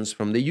actions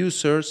from the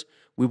users.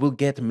 We will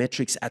get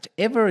metrics at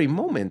every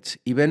moment,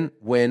 even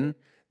when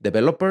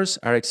developers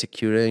are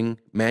executing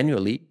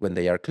manually, when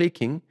they are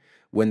clicking,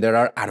 when there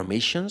are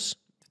automations,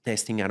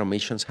 testing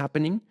automations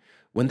happening,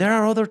 when there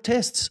are other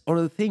tests,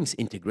 other things,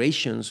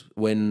 integrations,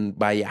 when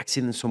by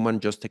accident someone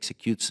just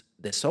executes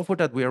the software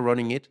that we are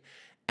running it,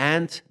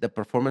 and the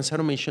performance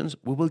automations,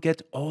 we will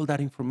get all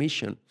that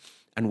information.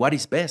 And what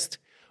is best?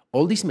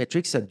 All these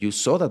metrics that you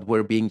saw that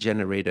were being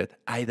generated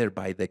either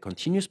by the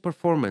continuous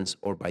performance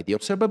or by the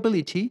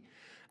observability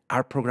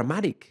are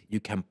programmatic. You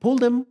can pull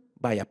them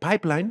by a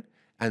pipeline,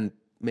 and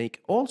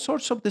make all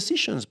sorts of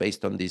decisions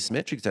based on these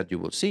metrics that you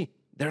will see.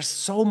 There's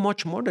so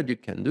much more that you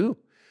can do.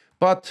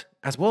 But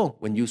as well,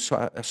 when you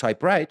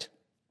swipe right,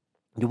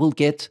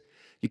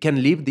 you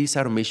can leave these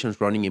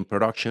automations running in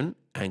production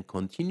and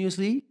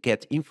continuously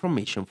get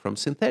information from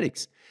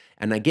synthetics.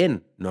 And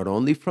again, not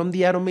only from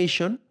the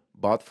automation,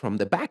 but from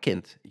the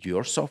backend,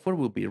 your software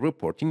will be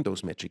reporting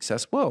those metrics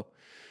as well.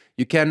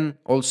 You can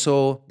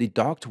also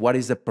deduct what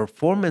is the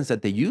performance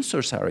that the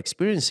users are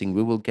experiencing.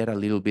 We will get a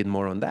little bit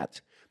more on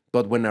that.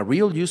 But when a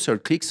real user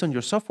clicks on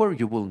your software,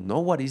 you will know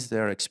what is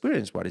their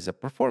experience, what is the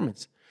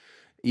performance.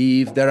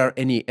 If there are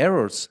any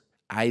errors,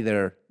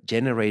 either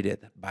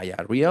generated by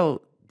a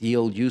real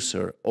deal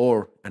user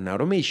or an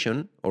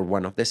automation or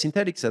one of the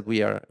synthetics that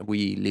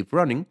we leave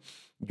running,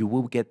 you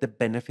will get the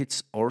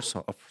benefits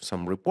also of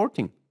some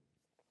reporting.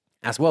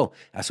 As well,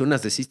 as soon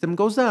as the system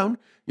goes down,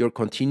 your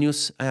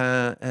continuous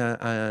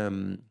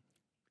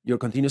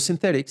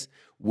synthetics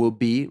will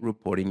be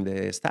reporting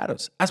the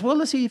status, as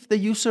well as if the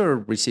user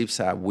receives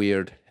a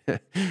weird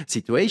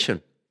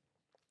situation.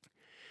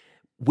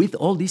 With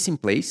all this in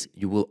place,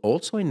 you will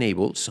also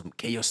enable some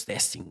chaos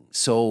testing.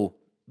 So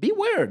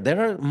beware,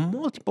 there are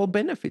multiple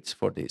benefits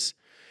for this.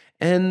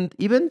 And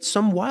even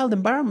some wild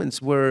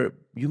environments where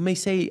you may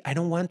say, I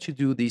don't want to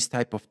do this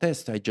type of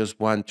test. I just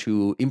want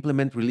to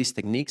implement release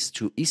techniques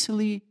to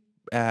easily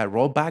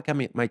roll back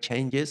my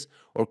changes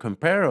or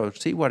compare or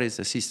see what is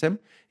the system.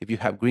 If you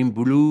have green,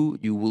 blue,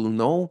 you will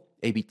know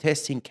A/B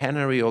testing,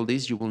 canary, all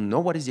this. You will know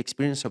what is the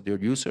experience of your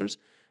users,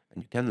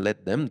 and you can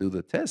let them do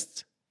the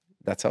tests.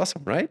 That's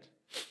awesome, right?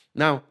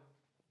 Now,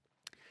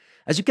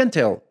 as you can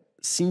tell,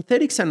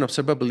 synthetics and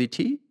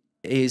observability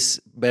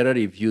is better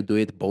if you do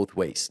it both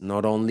ways,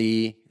 not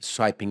only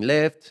swiping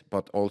left,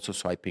 but also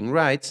swiping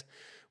right,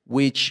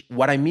 which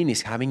what I mean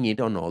is having it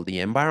on all the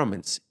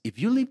environments. If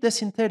you leave the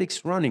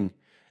synthetics running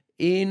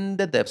in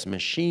the dev's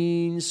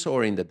machines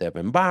or in the dev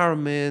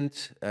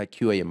environment,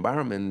 QA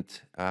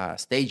environment,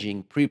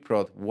 staging,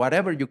 pre-prod,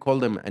 whatever you call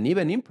them, and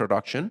even in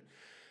production,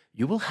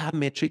 you will have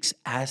metrics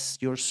as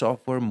your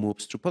software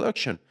moves to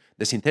production.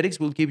 The synthetics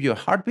will give you a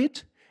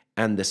heartbeat,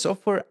 and the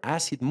software,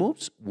 as it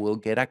moves, will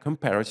get a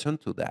comparison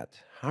to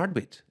that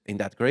heartbeat. Isn't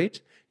that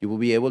great? You will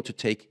be able to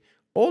take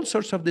all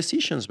sorts of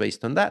decisions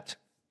based on that.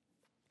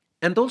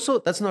 And also,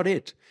 that's not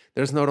it.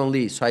 There's not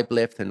only swipe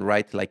left and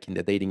right like in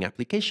the dating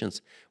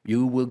applications.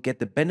 You will get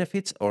the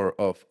benefits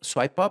of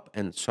swipe up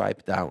and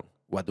swipe down.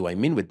 What do I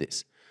mean with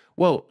this?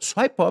 Well,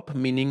 swipe up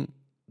meaning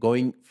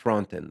going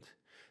front end.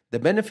 The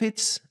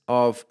benefits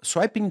of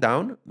swiping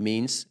down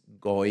means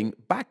going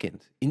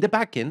backend. In the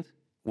backend,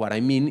 what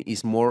I mean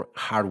is more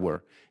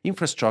hardware,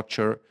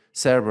 infrastructure,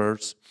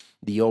 servers,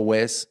 the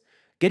OS,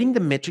 getting the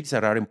metrics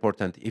that are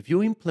important. If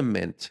you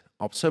implement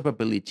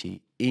observability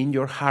in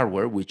your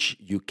hardware, which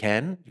you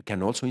can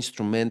also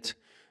instrument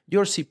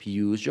your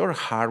CPUs, your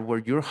hardware,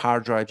 your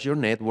hard drives, your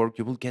network,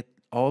 you will get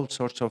all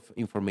sorts of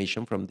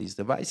information from these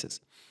devices.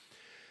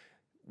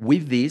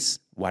 With this,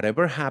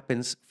 whatever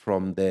happens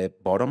from the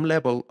bottom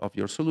level of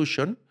your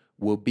solution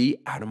will be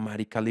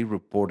automatically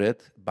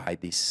reported by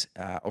this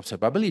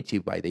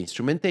observability, by the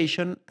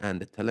instrumentation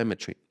and the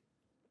telemetry.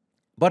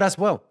 But as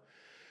well,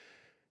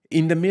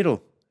 in the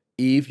middle,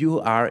 if you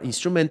are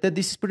instrumented,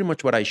 this is pretty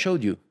much what I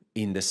showed you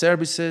in the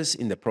services,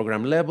 in the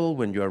program level,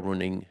 when you are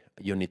running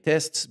unit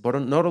tests. But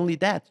not only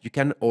that, you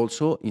can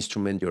also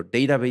instrument your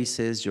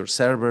databases, your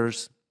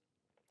servers,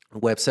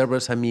 web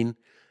servers,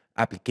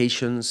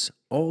 applications,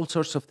 all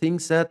sorts of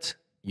things that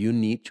you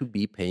need to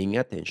be paying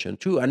attention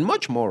to, and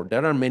much more.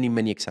 There are many,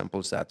 many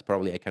examples that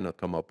probably I cannot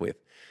come up with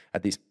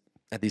at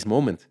this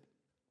moment.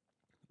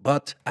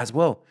 But as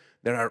well,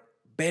 there are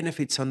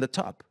benefits on the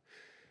top.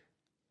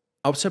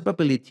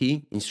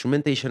 Observability,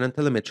 instrumentation, and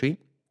telemetry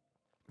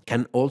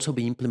can also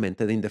be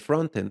implemented in the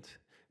front end,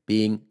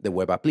 being the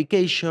web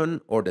application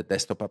or the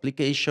desktop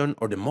application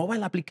or the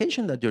mobile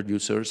application that your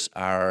users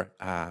are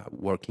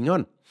working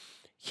on.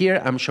 Here,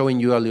 I'm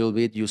showing you a little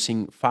bit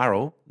using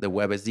Faro, the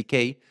web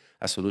SDK,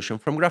 a solution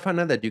from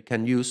Grafana that you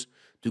can use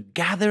to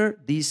gather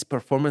these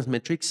performance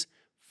metrics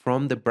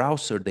from the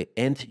browser, the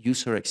end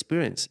user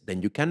experience.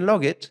 Then you can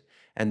log it,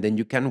 and then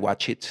you can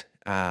watch it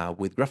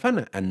with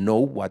Grafana and know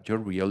what your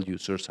real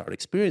users are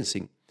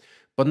experiencing.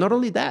 But not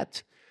only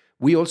that,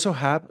 we also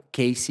have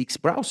K6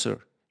 browser.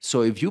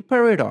 So if you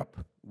pair it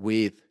up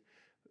with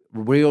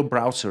real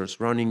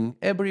browsers running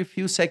every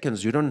few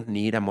seconds, you don't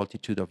need a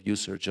multitude of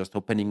users, just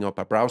opening up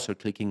a browser,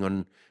 clicking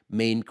on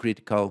main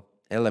critical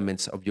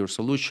elements of your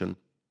solution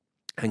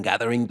and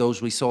gathering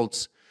those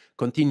results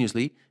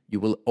continuously, you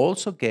will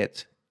also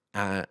get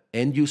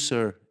end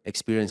user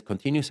experience,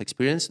 continuous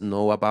experience,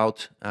 know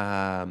about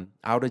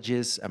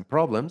outages and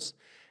problems,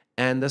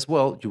 and as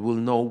well, you will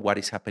know what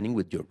is happening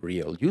with your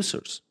real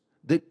users.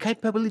 The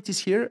capabilities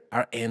here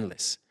are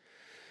endless.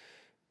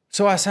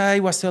 So as I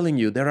was telling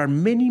you, there are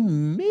many,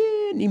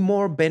 many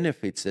more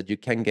benefits that you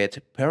can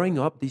get pairing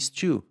up these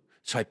two.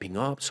 Swiping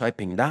up,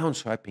 swiping down,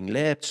 swiping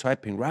left,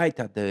 swiping right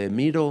at the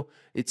middle.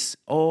 It's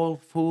all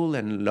full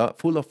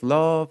of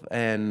love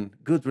and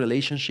good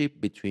relationship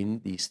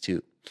between these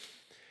two.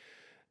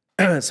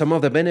 Some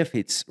of the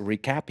benefits,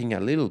 recapping a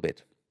little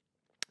bit.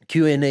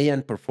 Q&A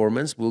and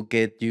performance will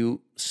get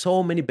you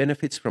so many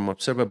benefits from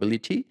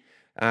observability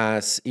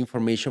as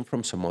information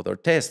from some other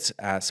tests,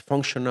 as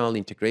functional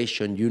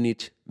integration,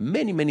 unit,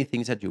 many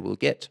things that you will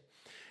get.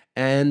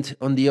 And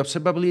on the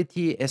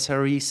observability,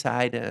 SRE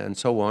side, and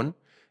so on,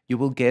 you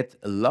will get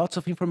lots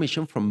of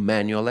information from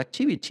manual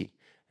activity,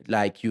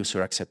 like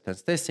user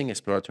acceptance testing,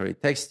 exploratory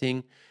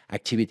testing,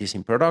 activities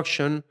in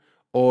production,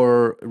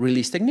 or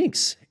release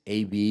techniques,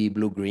 A/B,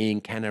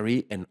 blue-green,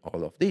 canary, and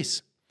all of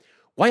this.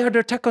 Why are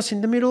there tacos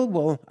in the middle?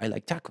 Well, I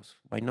like tacos.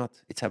 Why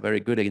not? It's a very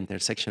good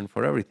intersection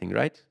for everything,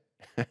 right?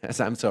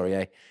 So I'm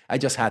sorry, I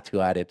just had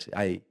to add it.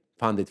 I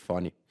found it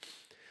funny.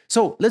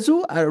 So let's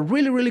do a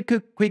really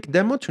quick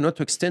demo to not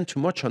to extend too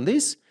much on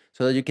this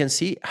so that you can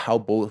see how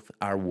both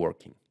are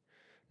working.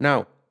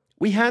 Now,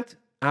 we had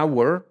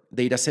our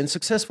data sent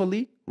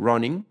successfully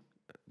running,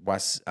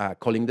 was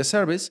calling the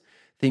service.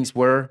 Things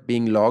were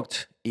being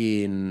logged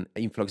in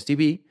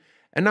InfluxDB.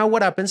 And now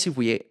what happens if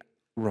we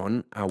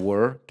run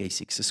our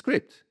K6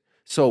 script?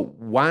 So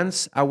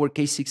once our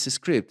K6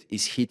 script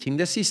is hitting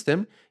the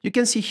system, you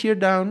can see here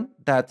down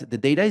that the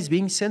data is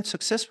being sent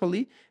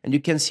successfully, and you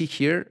can see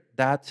here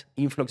that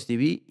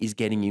InfluxDB is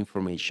getting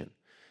information.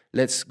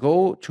 Let's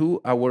go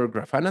to our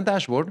Grafana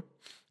dashboard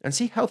and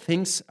see how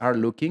things are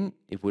looking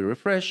if we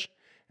refresh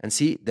and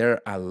see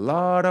there are a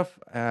lot of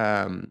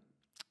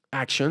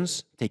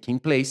actions taking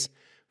place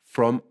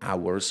from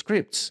our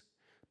scripts.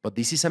 But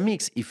this is a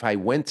mix. If I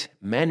went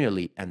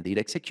manually and did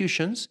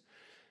executions,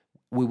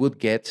 we would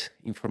get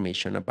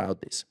information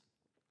about this.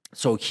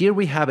 So here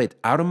we have it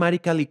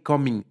automatically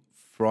coming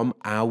from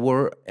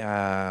our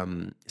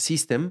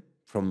system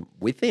from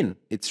within.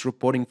 It's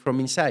reporting from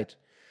inside.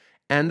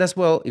 And as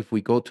well, if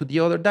we go to the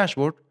other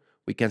dashboard,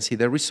 we can see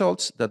the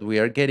results that we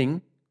are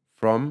getting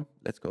from,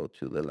 let's go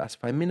to the last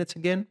 5 minutes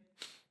again,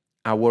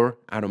 our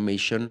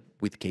automation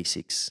with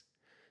K6.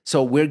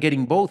 So we're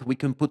getting both. We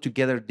can put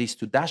together these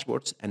two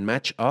dashboards and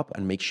match up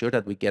and make sure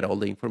that we get all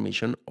the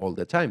information all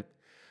the time.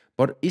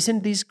 But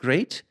isn't this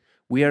great?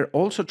 We are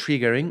also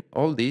triggering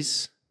all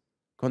this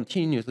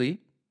continuously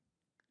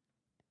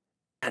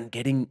and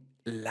getting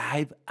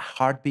live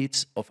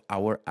heartbeats of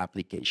our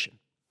application.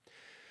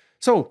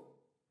 So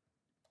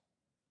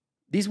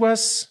this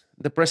was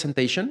the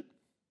presentation.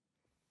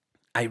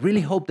 I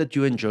really hope that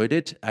you enjoyed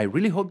it. I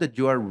really hope that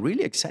you are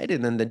really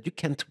excited and that you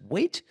can't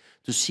wait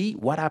to see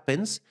what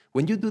happens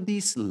when you do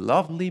this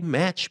lovely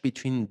match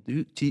between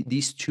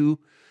these two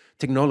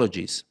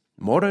technologies,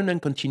 modern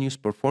and continuous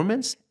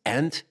performance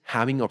and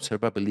having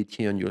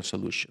observability on your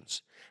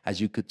solutions.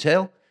 As you could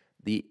tell,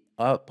 the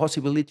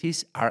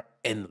possibilities are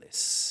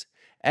endless.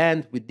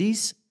 And with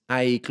this,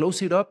 I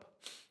close it up.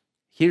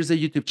 Here's the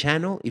YouTube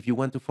channel if you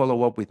want to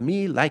follow up with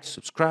me, like,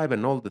 subscribe,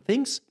 and all the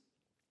things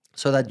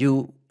so that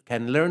you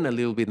can learn a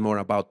little bit more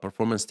about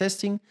performance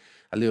testing,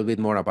 a little bit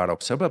more about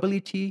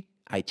observability,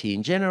 IT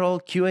in general,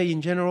 QA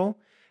in general,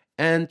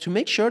 and to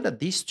make sure that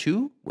these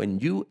two, when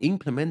you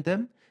implement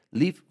them,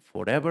 live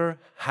forever,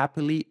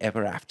 happily,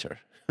 ever after.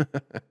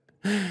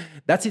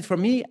 That's it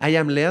from me. I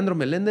am Leandro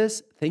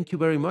Melendez. Thank you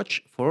very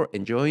much for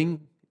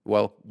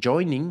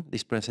joining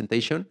this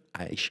presentation.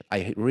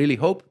 I really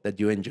hope that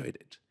you enjoyed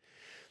it.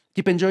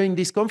 Keep enjoying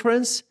this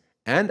conference,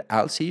 and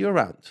I'll see you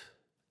around.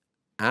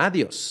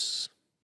 Adios.